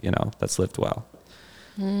like, that's lived well?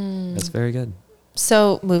 That's very good.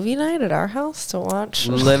 So movie night at our house to watch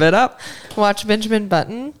Live it up. watch Benjamin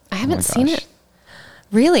Button. I haven't seen gosh. it.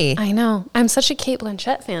 Really? I know. I'm such a Kate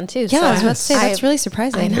Blanchett fan too. Yeah, so I was about to say that's really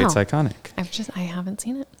surprising. I know. It's iconic. I haven't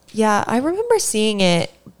seen it. Yeah, I remember seeing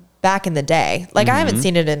it back in the day. Like I haven't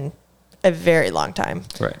seen it in a very long time.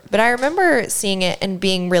 Right. But I remember seeing it and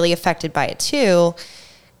being really affected by it too.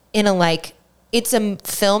 In a like, it's a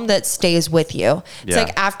film that stays with you. It's Yeah.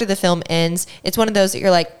 like after the film ends, it's one of those that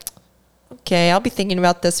you're like, okay, I'll be thinking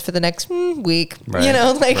about this for the next week. Right.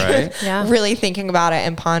 Right. Yeah. really thinking about it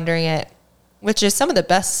and pondering it, which is some of the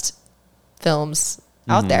best films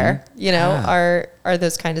out there, Yeah. are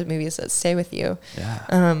those kinds of movies that stay with you.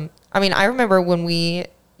 Yeah. I mean, I remember when you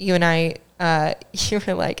and I, you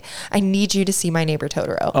were like, I need you to see My Neighbor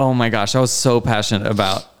Totoro. Oh my gosh, I was so passionate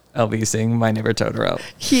about LB seeing My Neighbor Totoro.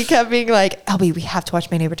 He kept being like, "LB, we have to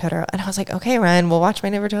watch My Neighbor Totoro." And I was like, "Okay, Ryan, we'll watch My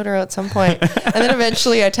Neighbor Totoro at some point." And then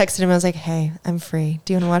eventually I texted him. I was like, "Hey, I'm free.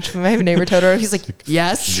 Do you want to watch My Neighbor Totoro?" He's like,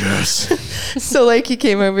 "Yes." Yes. So like he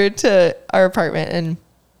came over to our apartment and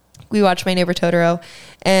we watched My Neighbor Totoro.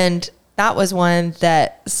 And that was one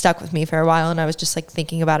that stuck with me for a while. And I was just like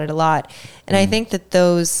thinking about it a lot. And I think that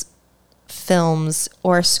those films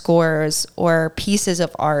or scores or pieces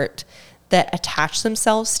of art that attach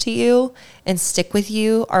themselves to you and stick with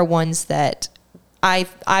you are ones that I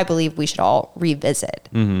believe we should all revisit,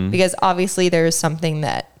 because obviously there's something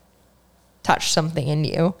that touched something in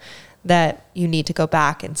you that you need to go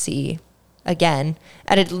back and see again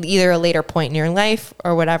at either a later point in your life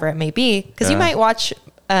or whatever it may be. Because you might watch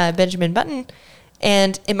Benjamin Button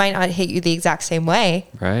and it might not hit you the exact same way,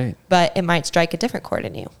 Right. but it might strike a different chord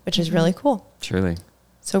in you, which is really cool. Truly.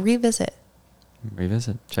 So revisit.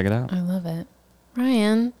 Check it out. I love it.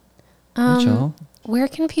 Ryan, Rachel. where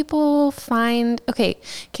can people find,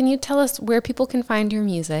 can you tell us where people can find your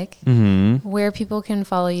music, where people can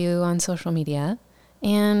follow you on social media,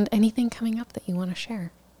 and anything coming up that you want to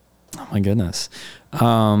share? Oh my goodness.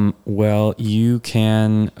 Well, you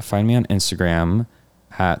can find me on Instagram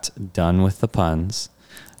at Dunn with the Puns.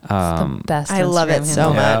 It's the best. I love it Instagram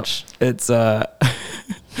so handle. much. It's I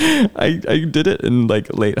did it in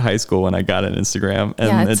like late high school when I got an Instagram, and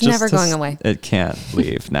Yeah, it's it never going away. It can't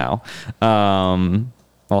leave now.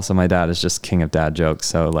 Also, my dad is just king of dad jokes,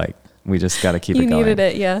 so like we just got to keep it going. You needed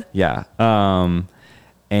it, yeah. Yeah.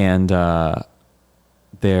 And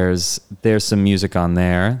there's some music on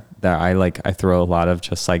there that I throw a lot of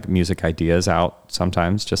just like music ideas out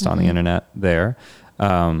sometimes just on the internet there.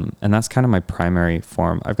 And that's kind of my primary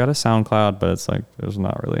form. I've got a SoundCloud, but it's like, there's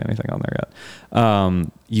not really anything on there yet.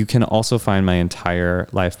 You can also find my entire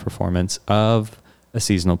live performance of a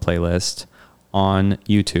seasonal playlist on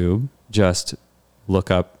YouTube. Just look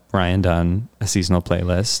up Ryan Dunn, a seasonal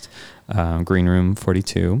playlist, Green Room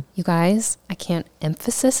 42. You guys, I can't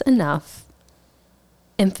emphasis enough.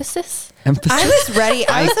 Emphasis? I was ready.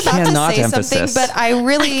 I was about to say something, but I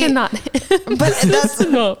really cannot. But that's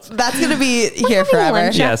going to be here forever.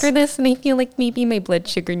 Lunch Yes. after this, and I feel like maybe my blood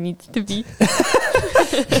sugar needs to be.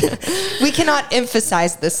 We cannot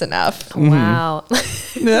emphasize this enough. Wow.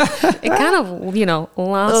 It kind of,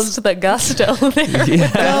 lost the gusto there.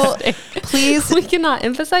 Yeah. Well, please. We cannot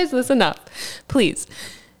emphasize this enough. Please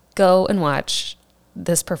go and watch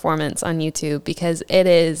this performance on YouTube, because it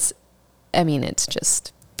is, it's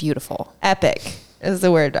just beautiful. Epic is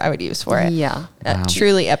the word I would use for it. Yeah. Wow.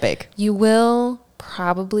 Truly epic. You will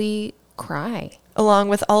probably cry. Along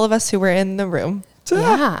with all of us who were in the room.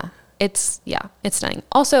 Yeah. It's stunning.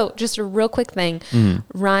 Also, just a real quick thing.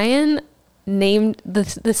 Ryan named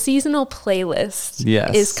the seasonal playlist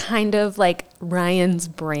Yes. is kind of like Ryan's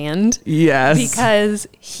brand. Yes. Because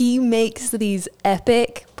he makes these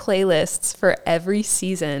epic playlists for every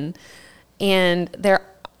season, and they're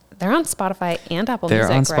on Spotify and Apple Music.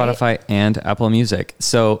 They're on Spotify and Apple Music.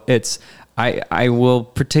 So it's I will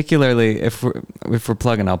particularly, if we're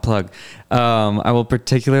plugging, I'll plug. I will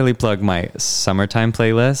particularly plug my summertime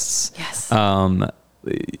playlists. Yes.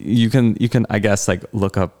 You can I guess like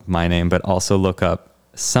look up my name, but also look up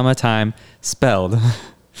Summertime spelled,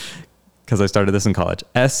 because I started this in college,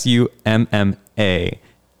 SUMMATIME.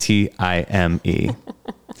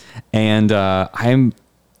 And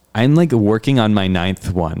I'm like working on my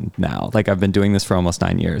 9th one now. Like I've been doing this for almost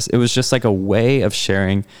 9 years. It was just like a way of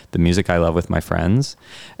sharing the music I love with my friends.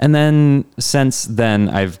 And then since then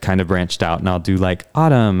I've kind of branched out, and I'll do like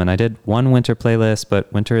autumn, and I did one winter playlist,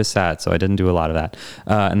 but winter is sad, so I didn't do a lot of that.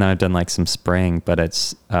 And then I've done like some spring, but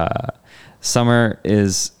it's summer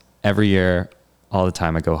is every year, all the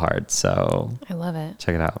time. I go hard. So I love it.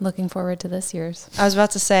 check it out. Looking forward to this year's. I was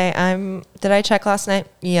about to say, did I check last night?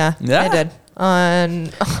 Yeah. I did. On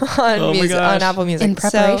music, on Apple Music. In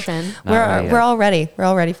preparation. So we're all ready. We're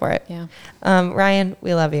all ready for it. Yeah. Ryan,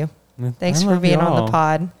 we love you. Thanks for being on the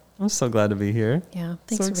pod. I'm so glad to be here. Yeah.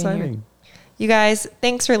 Thanks So for being here. exciting. You guys,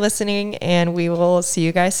 thanks for listening, and we will see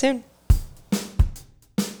you guys soon.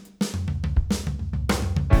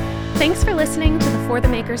 Thanks for listening to the For the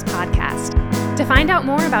Makers podcast. To find out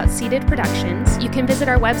more about Seated Productions, you can visit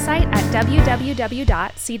our website at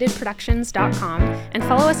www.seatedproductions.com and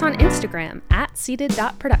follow us on Instagram at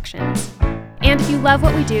seated.productions. And if you love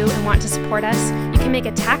what we do and want to support us, you can make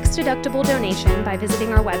a tax-deductible donation by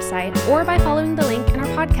visiting our website or by following the link in our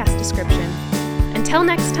podcast description. Until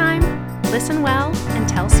next time, listen well and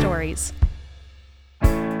tell stories.